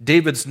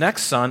David's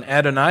next son,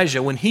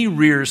 Adonijah, when he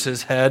rears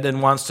his head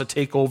and wants to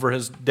take over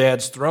his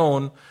dad's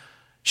throne,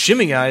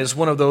 Shimei is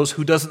one of those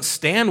who doesn't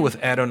stand with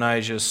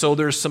Adonijah. So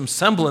there's some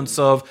semblance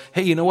of,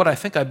 hey, you know what? I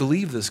think I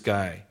believe this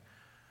guy.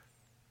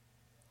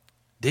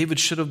 David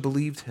should have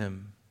believed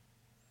him.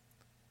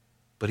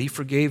 But he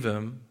forgave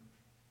him,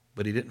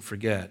 but he didn't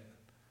forget.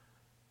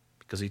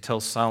 Because he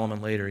tells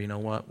Solomon later, you know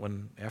what?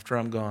 After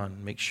I'm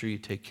gone, make sure you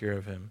take care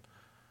of him.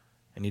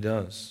 And he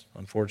does,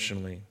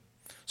 unfortunately.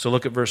 So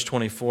look at verse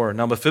 24.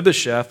 "Now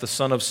Mephibosheth, the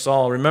son of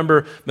Saul,"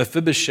 remember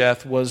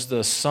Mephibosheth was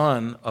the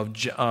son of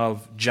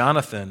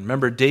Jonathan.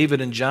 Remember David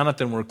and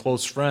Jonathan were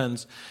close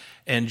friends,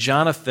 and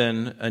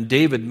Jonathan and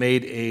David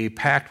made a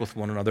pact with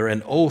one another,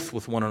 an oath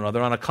with one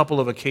another on a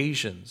couple of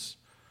occasions.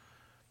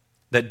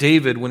 That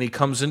David, when he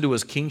comes into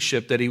his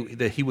kingship, that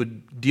he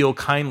would deal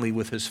kindly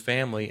with his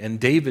family. And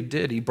David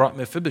did. He brought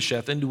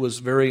Mephibosheth into his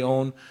very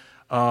own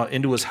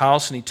into his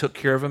house, and he took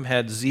care of him,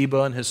 had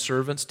Ziba and his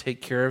servants take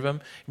care of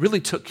him. He really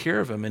took care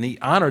of him, and he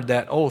honored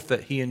that oath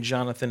that he and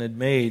Jonathan had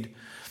made.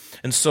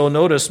 And so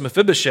notice,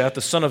 Mephibosheth,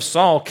 the son of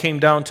Saul, came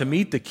down to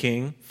meet the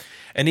king,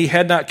 and he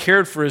had not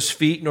cared for his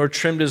feet, nor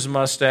trimmed his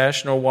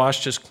mustache, nor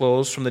washed his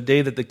clothes from the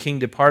day that the king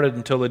departed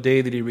until the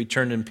day that he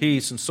returned in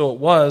peace. And so it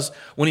was,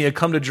 when he had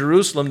come to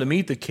Jerusalem to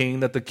meet the king,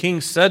 that the king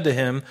said to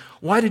him,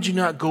 "Why did you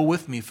not go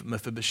with me,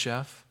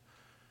 Mephibosheth?"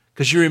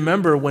 Because you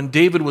remember, when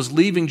David was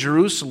leaving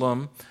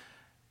Jerusalem,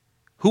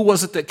 who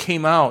was it that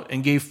came out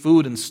and gave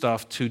food and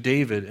stuff to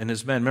David and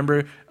his men?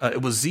 Remember,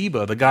 it was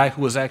Ziba, the guy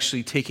who was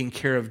actually taking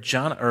care of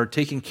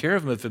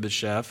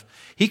Mephibosheth.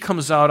 He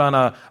comes out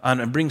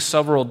and brings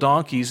several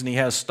donkeys, and he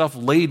has stuff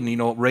laden,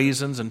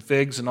 raisins and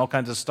figs and all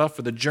kinds of stuff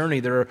for the journey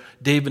that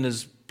David and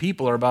his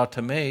people are about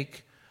to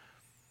make.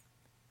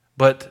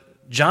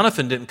 But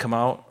Jonathan didn't come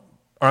out,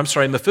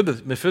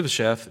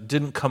 Mephibosheth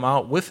didn't come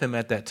out with him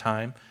at that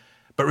time.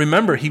 But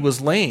remember, he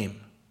was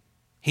lame.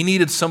 He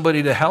needed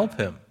somebody to help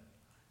him.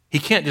 He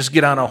can't just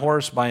get on a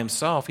horse by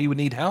himself. He would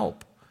need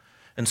help.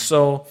 And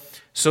so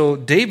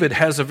David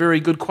has a very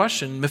good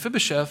question.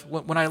 "Mephibosheth,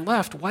 when I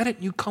left, why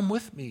didn't you come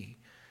with me?"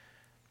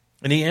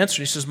 And he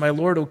answered, he says, "My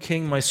lord, O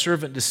king, my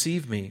servant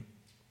deceived me.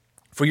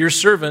 For your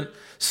servant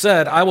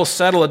said, I will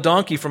saddle a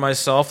donkey for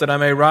myself that I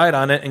may ride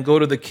on it and go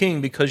to the king,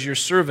 because your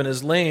servant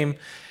is lame.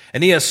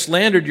 And he has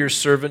slandered your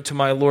servant to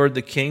my lord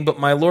the king. But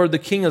my lord the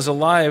king is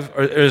alive,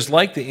 or is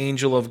like the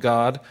angel of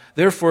God.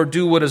 Therefore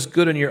do what is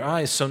good in your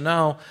eyes." So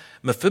now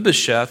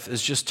Mephibosheth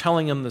is just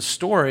telling him the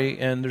story,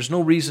 and there's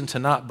no reason to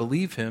not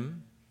believe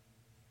him.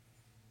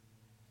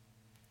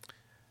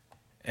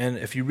 And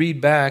if you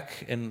read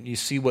back and you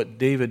see what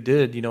David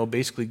did,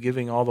 basically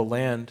giving all the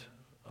land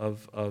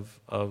of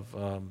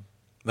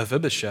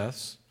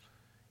Mephibosheth's,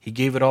 he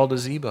gave it all to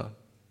Ziba.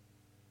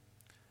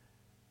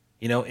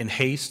 In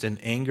haste and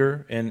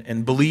anger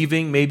and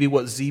believing maybe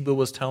what Ziba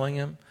was telling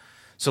him.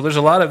 So there's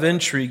a lot of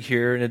intrigue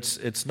here, and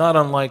it's not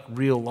unlike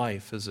real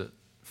life, is it?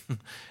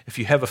 If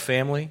you have a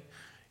family,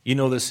 you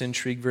know this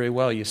intrigue very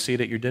well. You see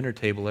it at your dinner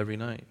table every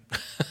night.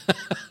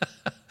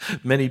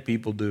 Many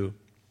people do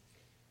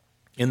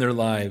in their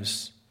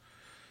lives.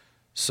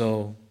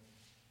 So,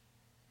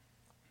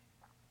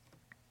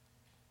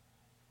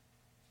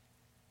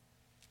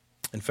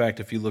 in fact,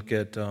 if you look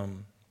at 2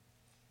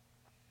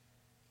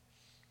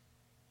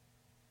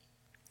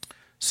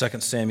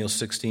 Samuel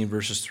 16,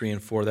 verses 3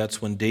 and 4,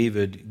 that's when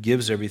David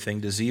gives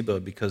everything to Ziba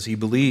because he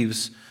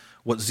believes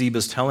what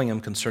Ziba's telling him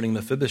concerning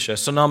Mephibosheth.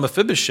 So now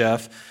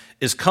Mephibosheth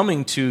is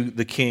coming to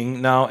the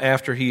king now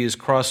after he is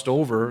crossed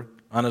over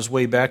on his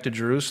way back to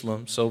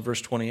Jerusalem. So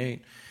verse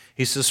 28,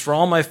 he says, "For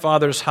all my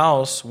father's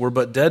house were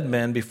but dead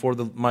men before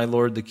my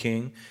lord the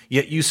king,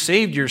 yet you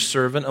saved your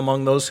servant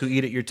among those who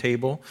eat at your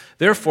table.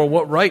 Therefore,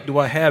 what right do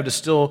I have to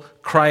still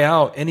cry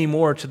out any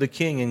more to the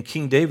king?" And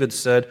King David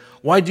said,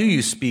 "Why do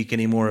you speak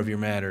any more of your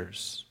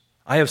matters?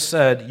 I have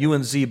said, you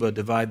and Ziba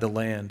divide the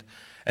land."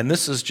 And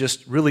this is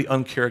just really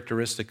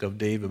uncharacteristic of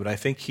David, but I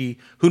think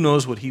who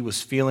knows what he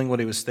was feeling, what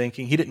he was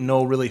thinking. He didn't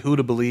know really who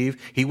to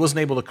believe. He wasn't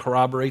able to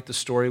corroborate the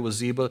story with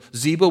Ziba.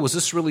 Ziba, was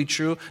this really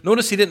true?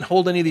 Notice he didn't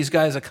hold any of these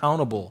guys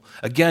accountable.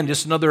 Again,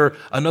 just another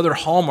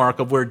hallmark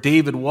of where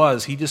David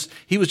was.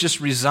 He was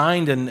just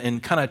resigned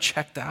and kind of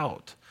checked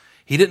out.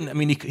 He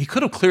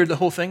could have cleared the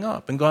whole thing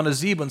up and gone to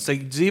Ziba and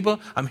said, "Ziba,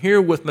 I'm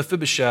here with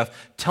Mephibosheth.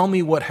 Tell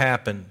me what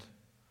happened."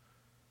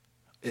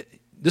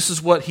 This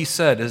is what he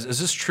said. Is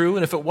this true?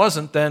 And if it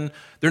wasn't, then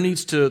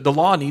the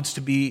law needs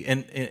to be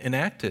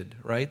enacted,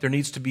 right? There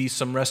needs to be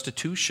some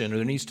restitution, or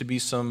there needs to be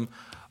some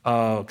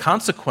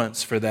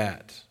consequence for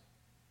that.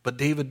 But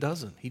David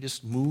doesn't. He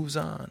just moves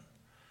on.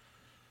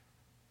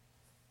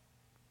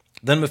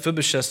 Then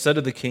Mephibosheth said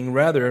to the king,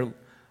 rather,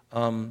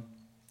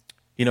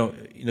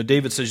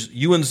 David says,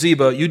 "You and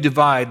Ziba, you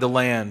divide the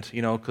land,"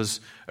 because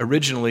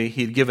originally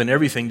he had given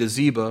everything to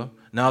Ziba.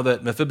 Now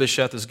that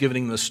Mephibosheth is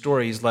giving him the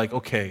story, he's like,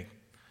 okay,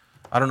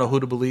 I don't know who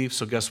to believe,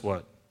 so guess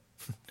what?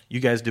 You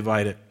guys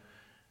divide it.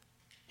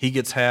 He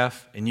gets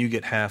half, and you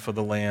get half of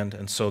the land.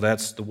 And so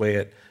that's the way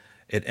it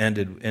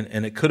ended.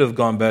 And it could have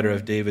gone better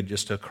if David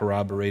just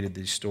corroborated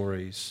these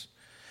stories.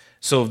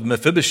 So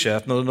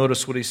Mephibosheth,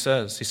 notice what he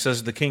says. He says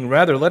to the king,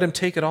 "Rather, let him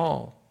take it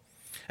all."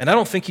 And I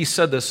don't think he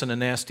said this in a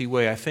nasty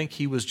way. I think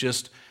he was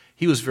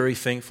very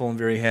thankful and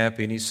very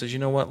happy. And he says, "You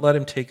know what? Let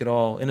him take it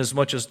all.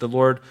 Inasmuch as the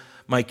Lord,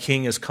 my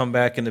king, has come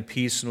back into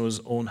peace into his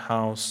own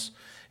house."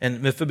 And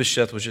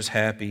Mephibosheth was just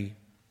happy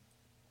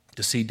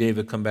to see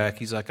David come back.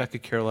 He's like, I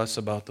could care less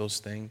about those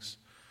things.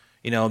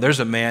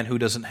 There's a man who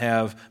doesn't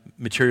have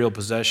material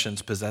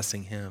possessions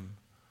possessing him.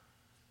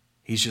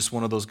 He's just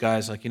one of those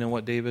guys like, you know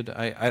what, David?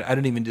 I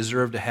didn't even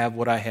deserve to have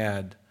what I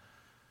had.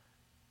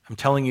 I'm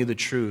telling you the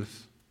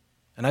truth.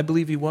 And I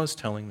believe he was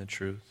telling the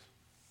truth.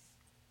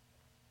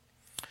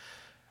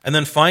 And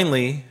then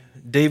finally,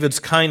 David's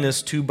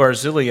kindness to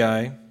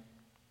Barzillai.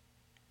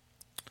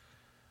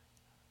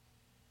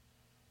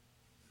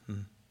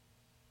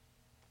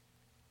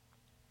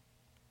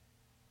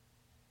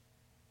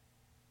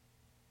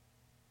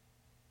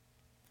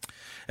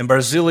 And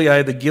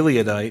Barzillai the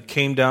Gileadite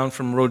came down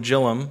from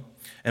Rogelim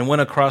and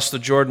went across the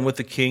Jordan with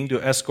the king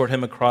to escort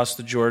him across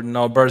the Jordan.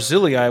 Now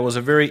Barzillai was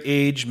a very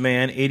aged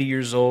man, 80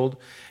 years old,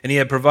 and he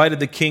had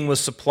provided the king with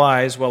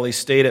supplies while he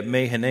stayed at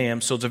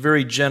Mahanaim. So it's a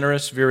very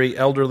generous, very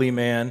elderly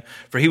man,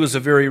 for he was a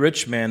very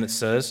rich man, it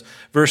says.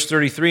 Verse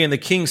 33, "And the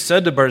king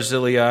said to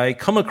Barzillai,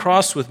 'Come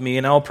across with me,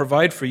 and I'll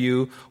provide for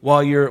you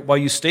while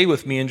you stay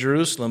with me in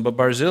Jerusalem.' But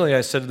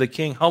Barzillai said to the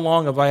king, 'How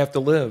long have I have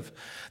to live,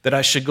 that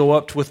I should go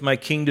up with my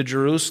king to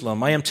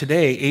Jerusalem? I am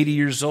today 80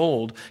 years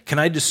old. Can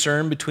I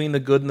discern between the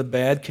good and the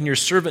bad? Can your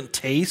servant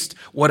taste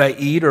what I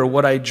eat or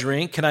what I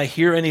drink? Can I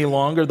hear any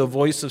longer the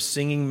voice of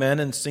singing men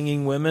and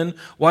singing women?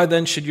 Why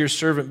then should your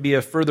servant be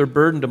a further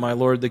burden to my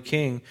lord the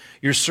king?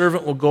 Your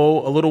servant will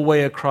go a little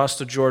way across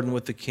the Jordan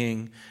with the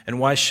king, and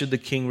why should the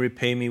king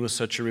repay me with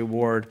such a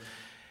reward?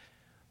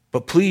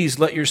 But please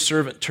let your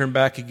servant turn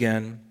back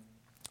again,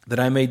 that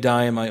I may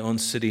die in my own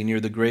city near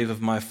the grave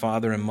of my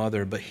father and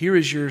mother. But here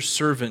is your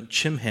servant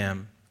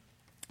Chimham.'"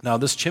 Now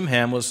this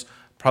Chimham was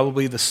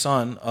probably the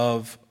son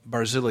of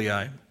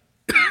Barzillai.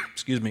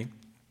 Excuse me.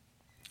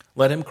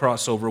 "Let him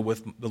cross over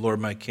with the Lord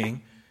my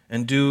king,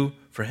 and do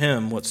for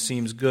him what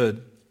seems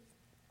good."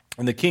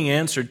 And the king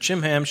answered,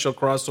 "Chimham shall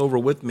cross over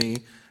with me,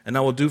 and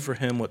I will do for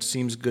him what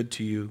seems good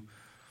to you.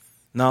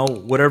 Now,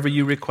 whatever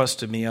you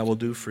request of me, I will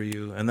do for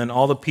you." And then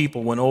all the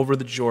people went over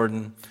the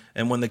Jordan,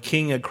 and when the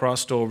king had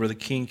crossed over, the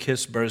king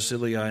kissed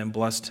Barzillai and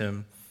blessed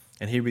him,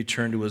 and he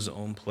returned to his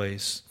own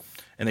place.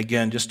 And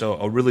again, just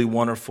a really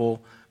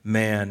wonderful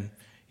man,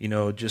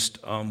 just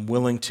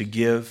willing to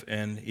give,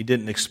 and he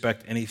didn't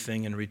expect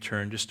anything in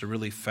return. Just a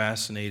really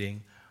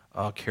fascinating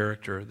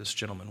character this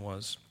gentleman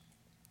was.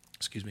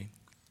 Excuse me.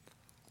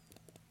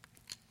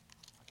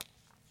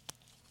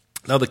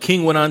 Now the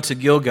king went on to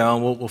Gilgal,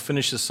 and we'll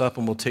finish this up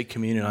and we'll take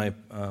communion.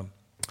 I'm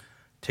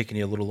taking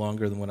you a little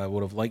longer than what I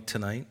would have liked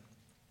tonight.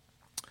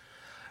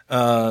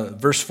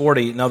 Verse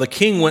 40, now the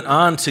king went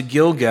on to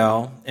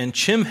Gilgal, and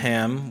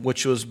Chimham,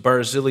 which was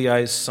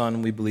Barzillai's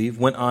son, we believe,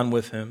 went on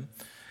with him.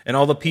 And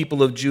all the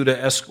people of Judah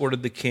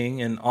escorted the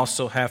king, and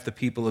also half the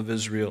people of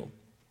Israel.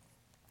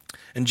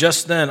 And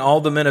just then all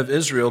the men of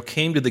Israel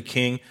came to the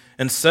king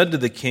and said to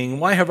the king,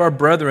 why have our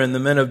brethren, the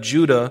men of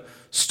Judah,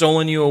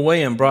 stolen you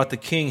away and brought the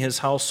king, his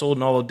household,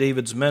 and all of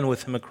David's men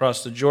with him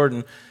across the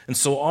Jordan? And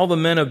so all the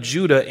men of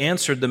Judah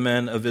answered the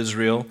men of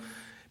Israel,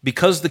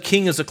 because the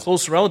king is a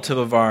close relative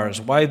of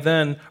ours, why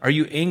then are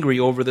you angry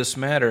over this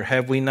matter?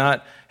 Have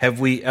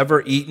we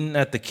ever eaten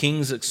at the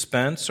king's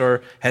expense,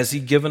 or has he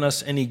given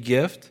us any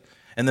gift?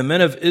 And the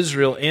men of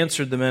Israel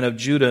answered the men of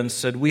Judah and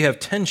said, we have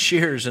 10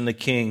 shares in the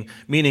king,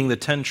 meaning the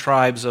 10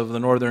 tribes of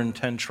the northern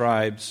 10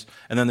 tribes.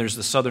 And then there's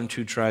the southern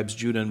 2 tribes,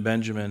 Judah and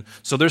Benjamin.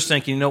 So they're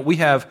thinking,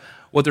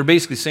 what they're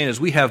basically saying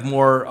is we have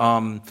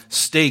more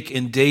stake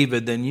in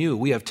David than you.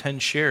 We have 10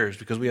 shares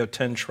because we have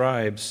 10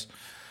 tribes.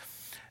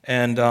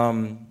 And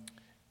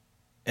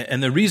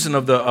the reason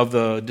of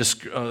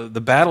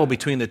the battle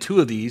between the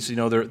two of these,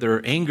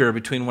 their anger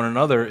between one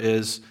another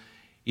is,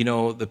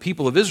 the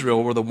people of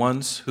Israel were the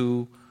ones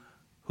who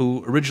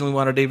originally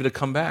wanted David to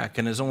come back,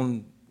 and his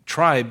own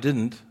tribe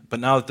didn't. But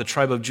now that the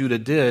tribe of Judah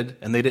did,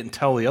 and they didn't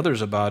tell the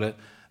others about it,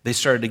 they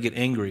started to get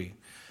angry.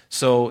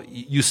 So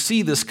you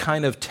see this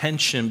kind of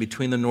tension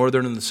between the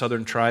northern and the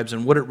southern tribes,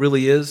 and what it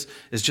really is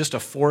just a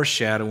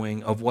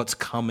foreshadowing of what's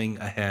coming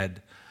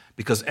ahead.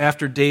 Because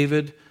after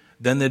David,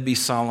 then there'd be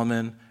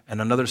Solomon, and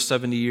another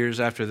 70 years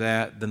after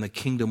that, then the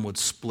kingdom would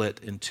split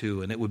in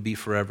two, and it would be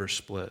forever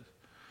split.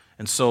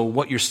 And so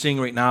what you're seeing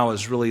right now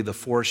is really the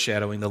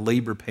foreshadowing, the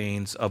labor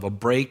pains of a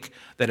break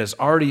that has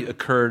already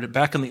occurred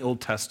back in the Old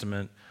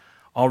Testament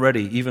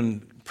already,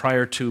 even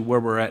prior to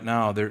where we're at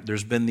now.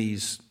 There's been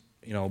these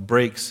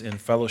breaks in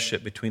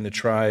fellowship between the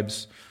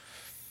tribes.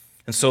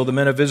 And so the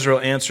men of Israel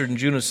answered in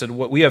Judah and said,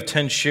 we have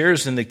 10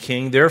 shares in the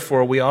king,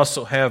 therefore we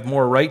also have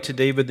more right to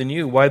David than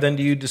you. Why then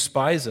do you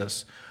despise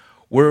us?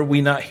 Were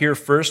we not here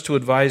first to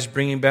advise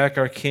bringing back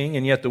our king?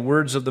 And yet the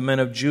words of the men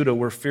of Judah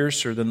were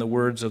fiercer than the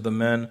words of the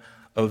men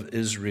of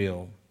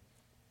Israel.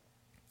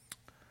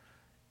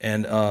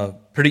 And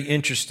pretty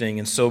interesting.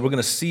 And so we're going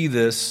to see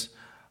this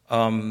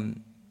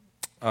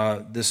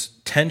this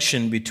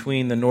tension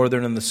between the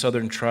northern and the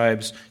southern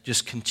tribes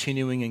just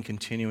continuing and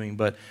continuing.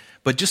 But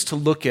just to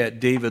look at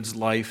David's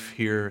life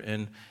here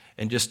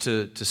and just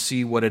to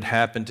see what had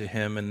happened to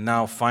him, and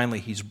now finally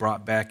he's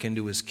brought back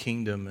into his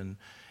kingdom,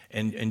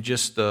 and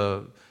just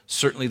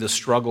certainly the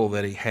struggle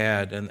that he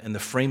had and the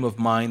frame of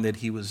mind that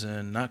he was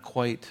in, not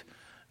quite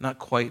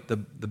the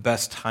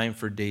best time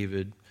for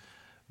David,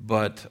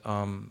 but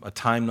a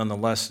time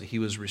nonetheless that he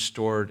was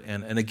restored.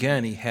 And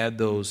again, he had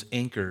those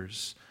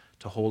anchors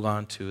to hold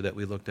on to that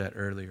we looked at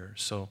earlier.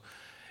 So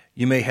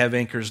you may have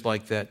anchors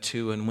like that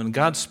too. And when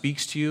God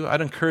speaks to you,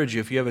 I'd encourage you,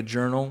 if you have a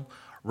journal,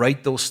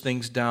 write those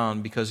things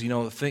down, because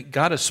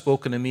God has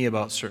spoken to me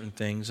about certain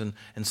things, and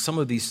some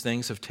of these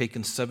things have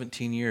taken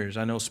 17 years.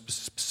 I know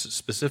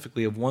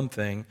specifically of one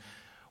thing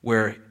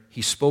where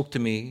he spoke to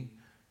me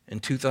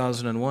in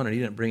 2001, and he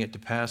didn't bring it to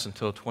pass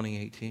until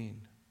 2018.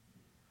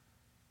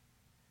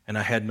 And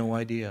I had no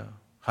idea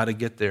how to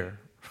get there.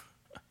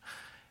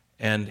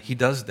 And he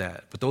does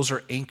that. But those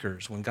are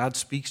anchors. When God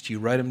speaks to you,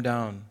 write them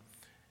down.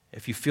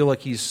 If you feel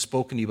like he's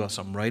spoken to you about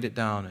something, write it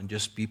down and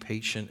just be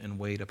patient and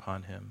wait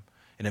upon him.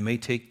 And it may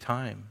take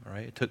time,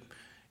 right? It took,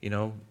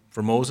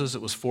 for Moses,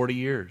 it was 40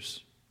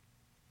 years.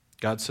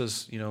 God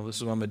says, this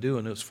is what I'm going to do,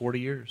 and it was 40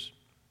 years.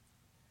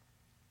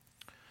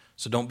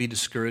 So don't be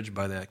discouraged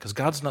by that, because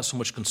God's not so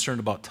much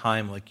concerned about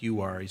time like you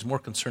are. He's more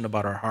concerned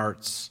about our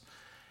hearts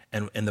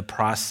and the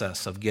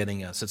process of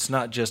getting us. It's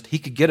not just, he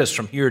could get us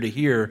from here to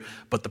here,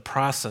 but the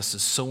process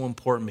is so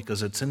important,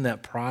 because it's in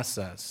that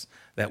process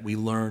that we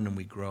learn and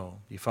we grow.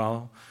 Do you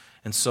follow?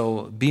 And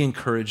so be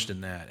encouraged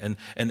in that.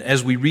 And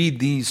as we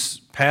read these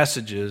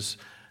passages,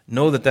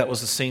 know that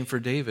was the same for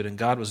David, and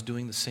God was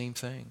doing the same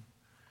thing.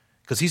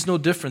 Because he's no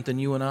different than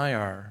you and I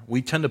are.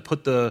 We tend to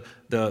put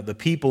the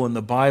people in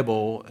the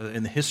Bible,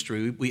 in the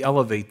history, we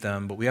elevate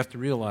them, but we have to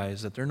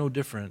realize that they're no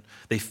different.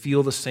 They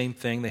feel the same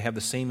thing. They have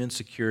the same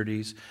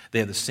insecurities. They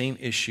have the same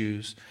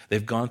issues.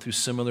 They've gone through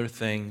similar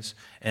things,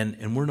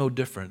 and we're no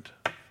different.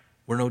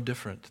 We're no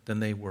different than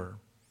they were.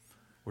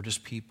 We're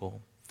just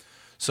people.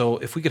 So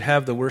if we could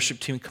have the worship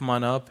team come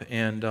on up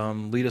and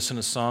lead us in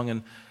a song.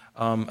 And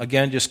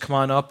again, just come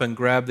on up and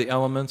grab the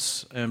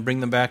elements and bring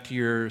them back to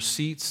your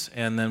seats,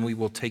 and then we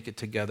will take it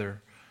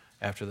together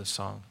after the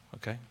song,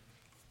 okay?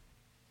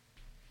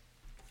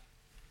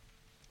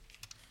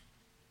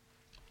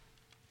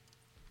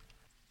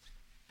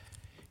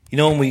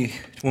 When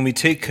we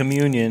take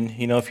communion,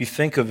 if you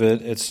think of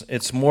it,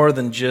 it's more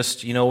than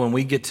just, when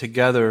we get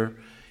together,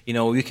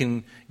 we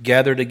can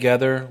gather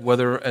together,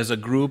 whether as a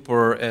group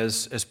or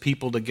as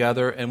people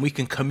together, and we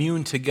can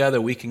commune together.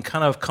 We can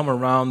kind of come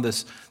around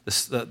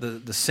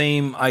the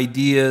same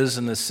ideas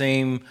and the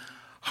same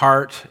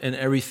heart and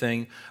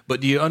everything. But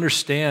do you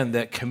understand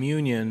that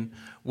communion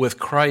with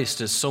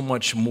Christ is so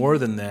much more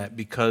than that,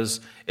 because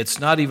it's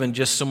not even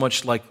just so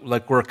much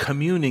like we're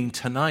communing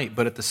tonight,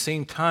 but at the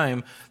same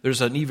time,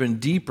 there's an even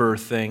deeper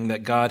thing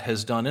that God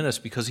has done in us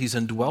because he's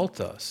indwelt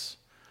us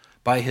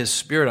by his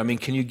Spirit. I mean,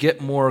 can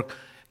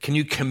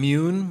you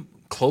commune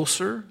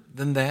closer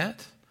than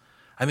that?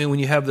 I mean, when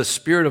you have the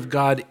Spirit of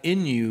God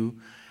in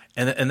you,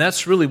 and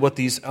that's really what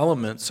these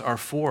elements are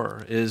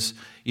for, is,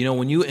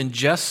 when you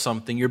ingest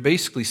something, you're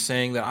basically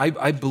saying that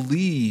I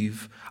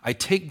believe, I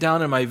take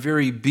down in my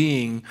very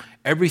being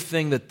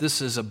everything that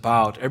this is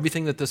about,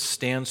 everything that this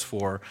stands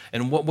for.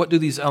 And what do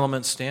these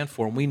elements stand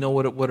for? And we know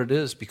what it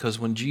is, because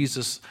when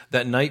Jesus,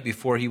 that night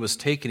before he was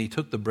taken, he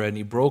took the bread and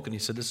he broke and he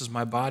said, "This is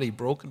my body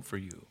broken for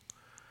you."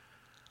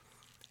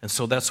 And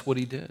so that's what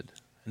he did.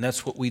 And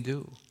that's what we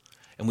do.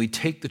 And we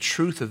take the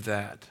truth of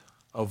that,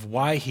 of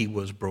why he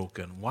was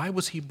broken. Why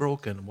was he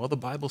broken? Well, the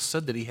Bible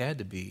said that he had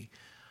to be.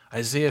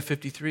 Isaiah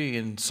 53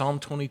 and Psalm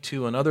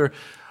 22 and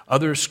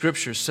other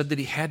scriptures said that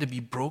he had to be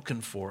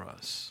broken for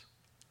us.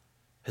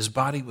 His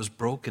body was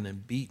broken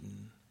and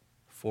beaten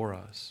for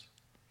us.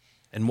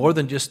 And more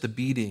than just the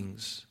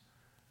beatings,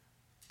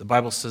 the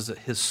Bible says that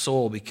his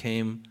soul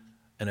became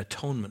an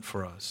atonement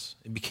for us.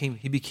 He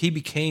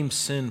became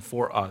sin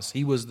for us.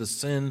 He was the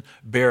sin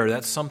bearer.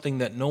 That's something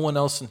that no one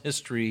else in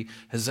history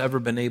has ever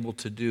been able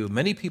to do.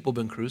 Many people have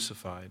been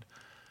crucified,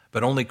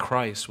 but only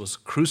Christ was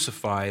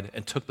crucified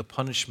and took the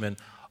punishment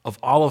of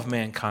all of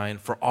mankind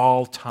for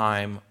all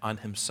time on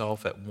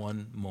himself at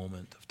one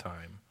moment of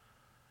time.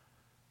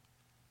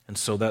 And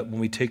so that when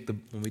we take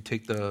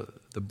the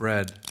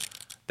bread,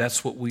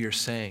 that's what we are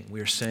saying. We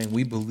are saying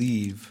we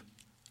believe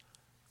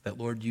that,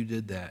 Lord, you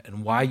did that,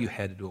 and why you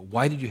had to do it.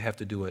 Why did you have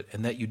to do it?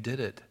 And that you did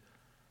it.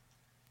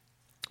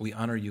 We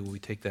honor you when we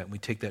take that. We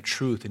take that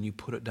truth and you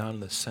put it down in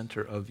the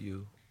center of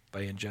you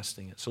by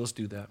ingesting it. So let's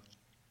do that.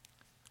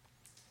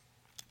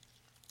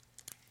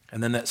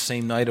 And then that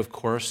same night, of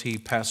course, he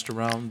passed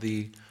around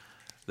the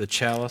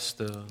chalice,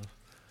 with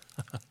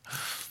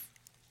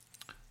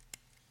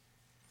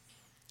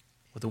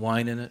the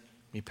wine in it.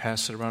 He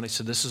passed it around. He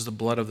said, "This is the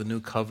blood of the new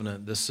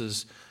covenant. This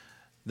is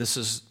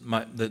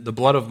the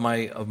blood of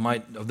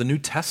the New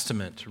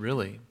Testament,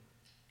 really."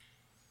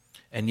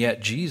 And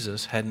yet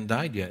Jesus hadn't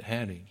died yet,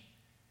 had he?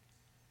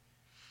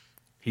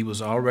 He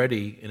was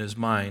already in his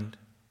mind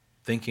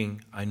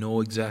thinking, "I know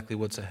exactly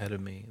what's ahead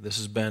of me. This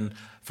has been,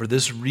 for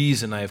this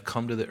reason I have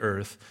come to the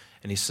earth."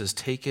 And he says,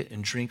 "Take it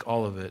and drink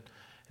all of it."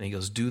 And he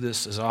goes, "Do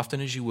this as often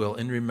as you will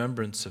in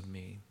remembrance of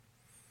me."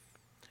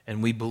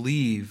 And we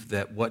believe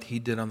that what he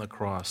did on the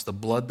cross, the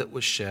blood that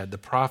was shed, the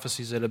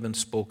prophecies that have been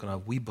spoken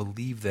of, we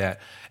believe that.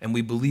 And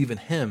we believe in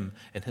him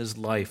and his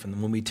life.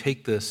 And when we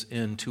take this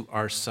into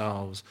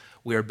ourselves,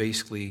 we are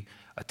basically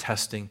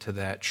attesting to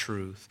that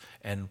truth.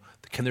 And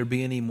can there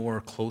be any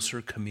more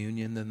closer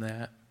communion than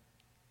that?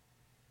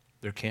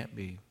 There can't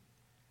be,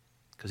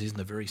 because he's in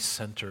the very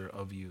center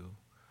of you.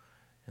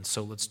 And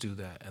so let's do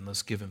that, and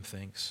let's give him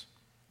thanks.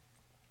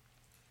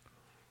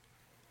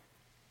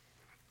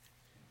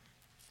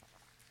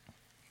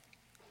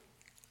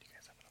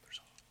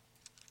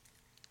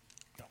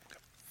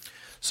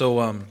 So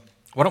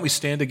why don't we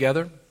stand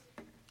together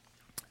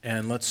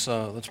and let's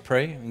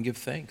pray and give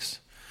thanks.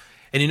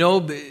 And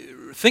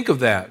think of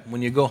that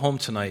when you go home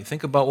tonight.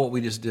 Think about what we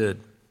just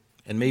did,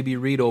 and maybe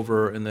read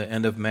over in the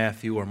end of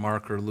Matthew or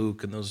Mark or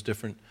Luke and those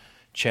different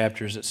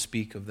chapters that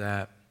speak of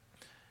that,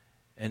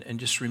 and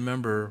just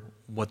remember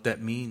what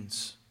that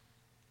means.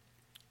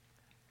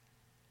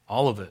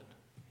 All of it.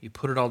 You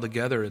put it all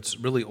together, it's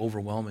really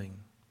overwhelming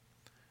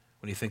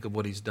when you think of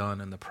what he's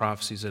done and the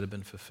prophecies that have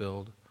been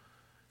fulfilled.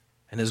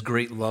 And his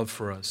great love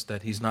for us,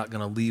 that he's not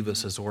going to leave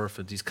us as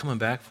orphans. He's coming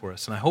back for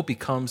us. And I hope he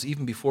comes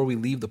even before we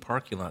leave the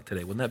parking lot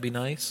today. Wouldn't that be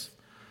nice?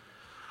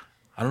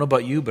 I don't know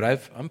about you, but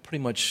I'm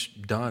pretty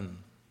much done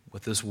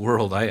with this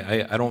world.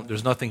 I don't.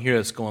 There's nothing here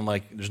that's going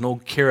like, there's no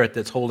carrot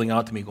that's holding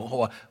out to me. Go,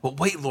 "Oh, but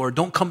wait, Lord,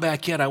 don't come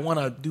back yet. I want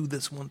to do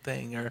this one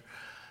thing." Or,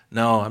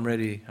 no, I'm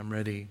ready. I'm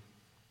ready.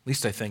 At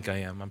least I think I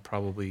am. I'm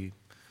probably,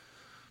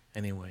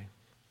 anyway.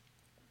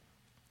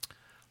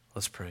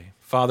 Let's pray.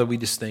 Father, we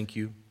just thank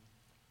you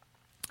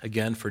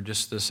again for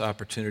just this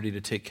opportunity to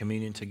take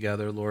communion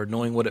together, Lord,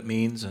 knowing what it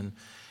means, and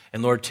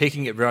Lord,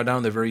 taking it right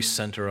down to the very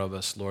center of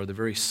us, Lord, the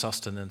very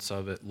sustenance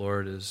of it,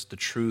 Lord, is the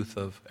truth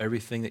of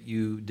everything that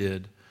you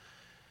did.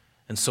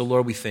 And so,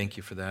 Lord, we thank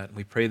you for that.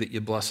 We pray that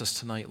you bless us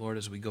tonight, Lord,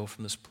 as we go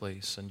from this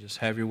place, and just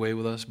have your way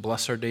with us.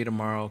 Bless our day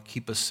tomorrow.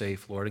 Keep us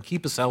safe, Lord, and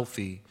keep us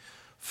healthy,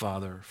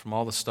 Father, from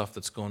all the stuff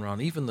that's going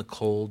around, even the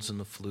colds and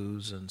the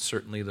flus and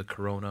certainly the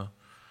corona.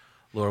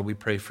 Lord, we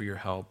pray for your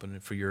help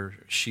and for your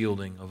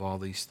shielding of all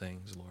these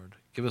things, Lord.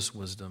 Give us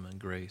wisdom and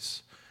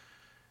grace.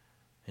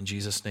 In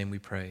Jesus' name we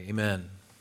pray. Amen.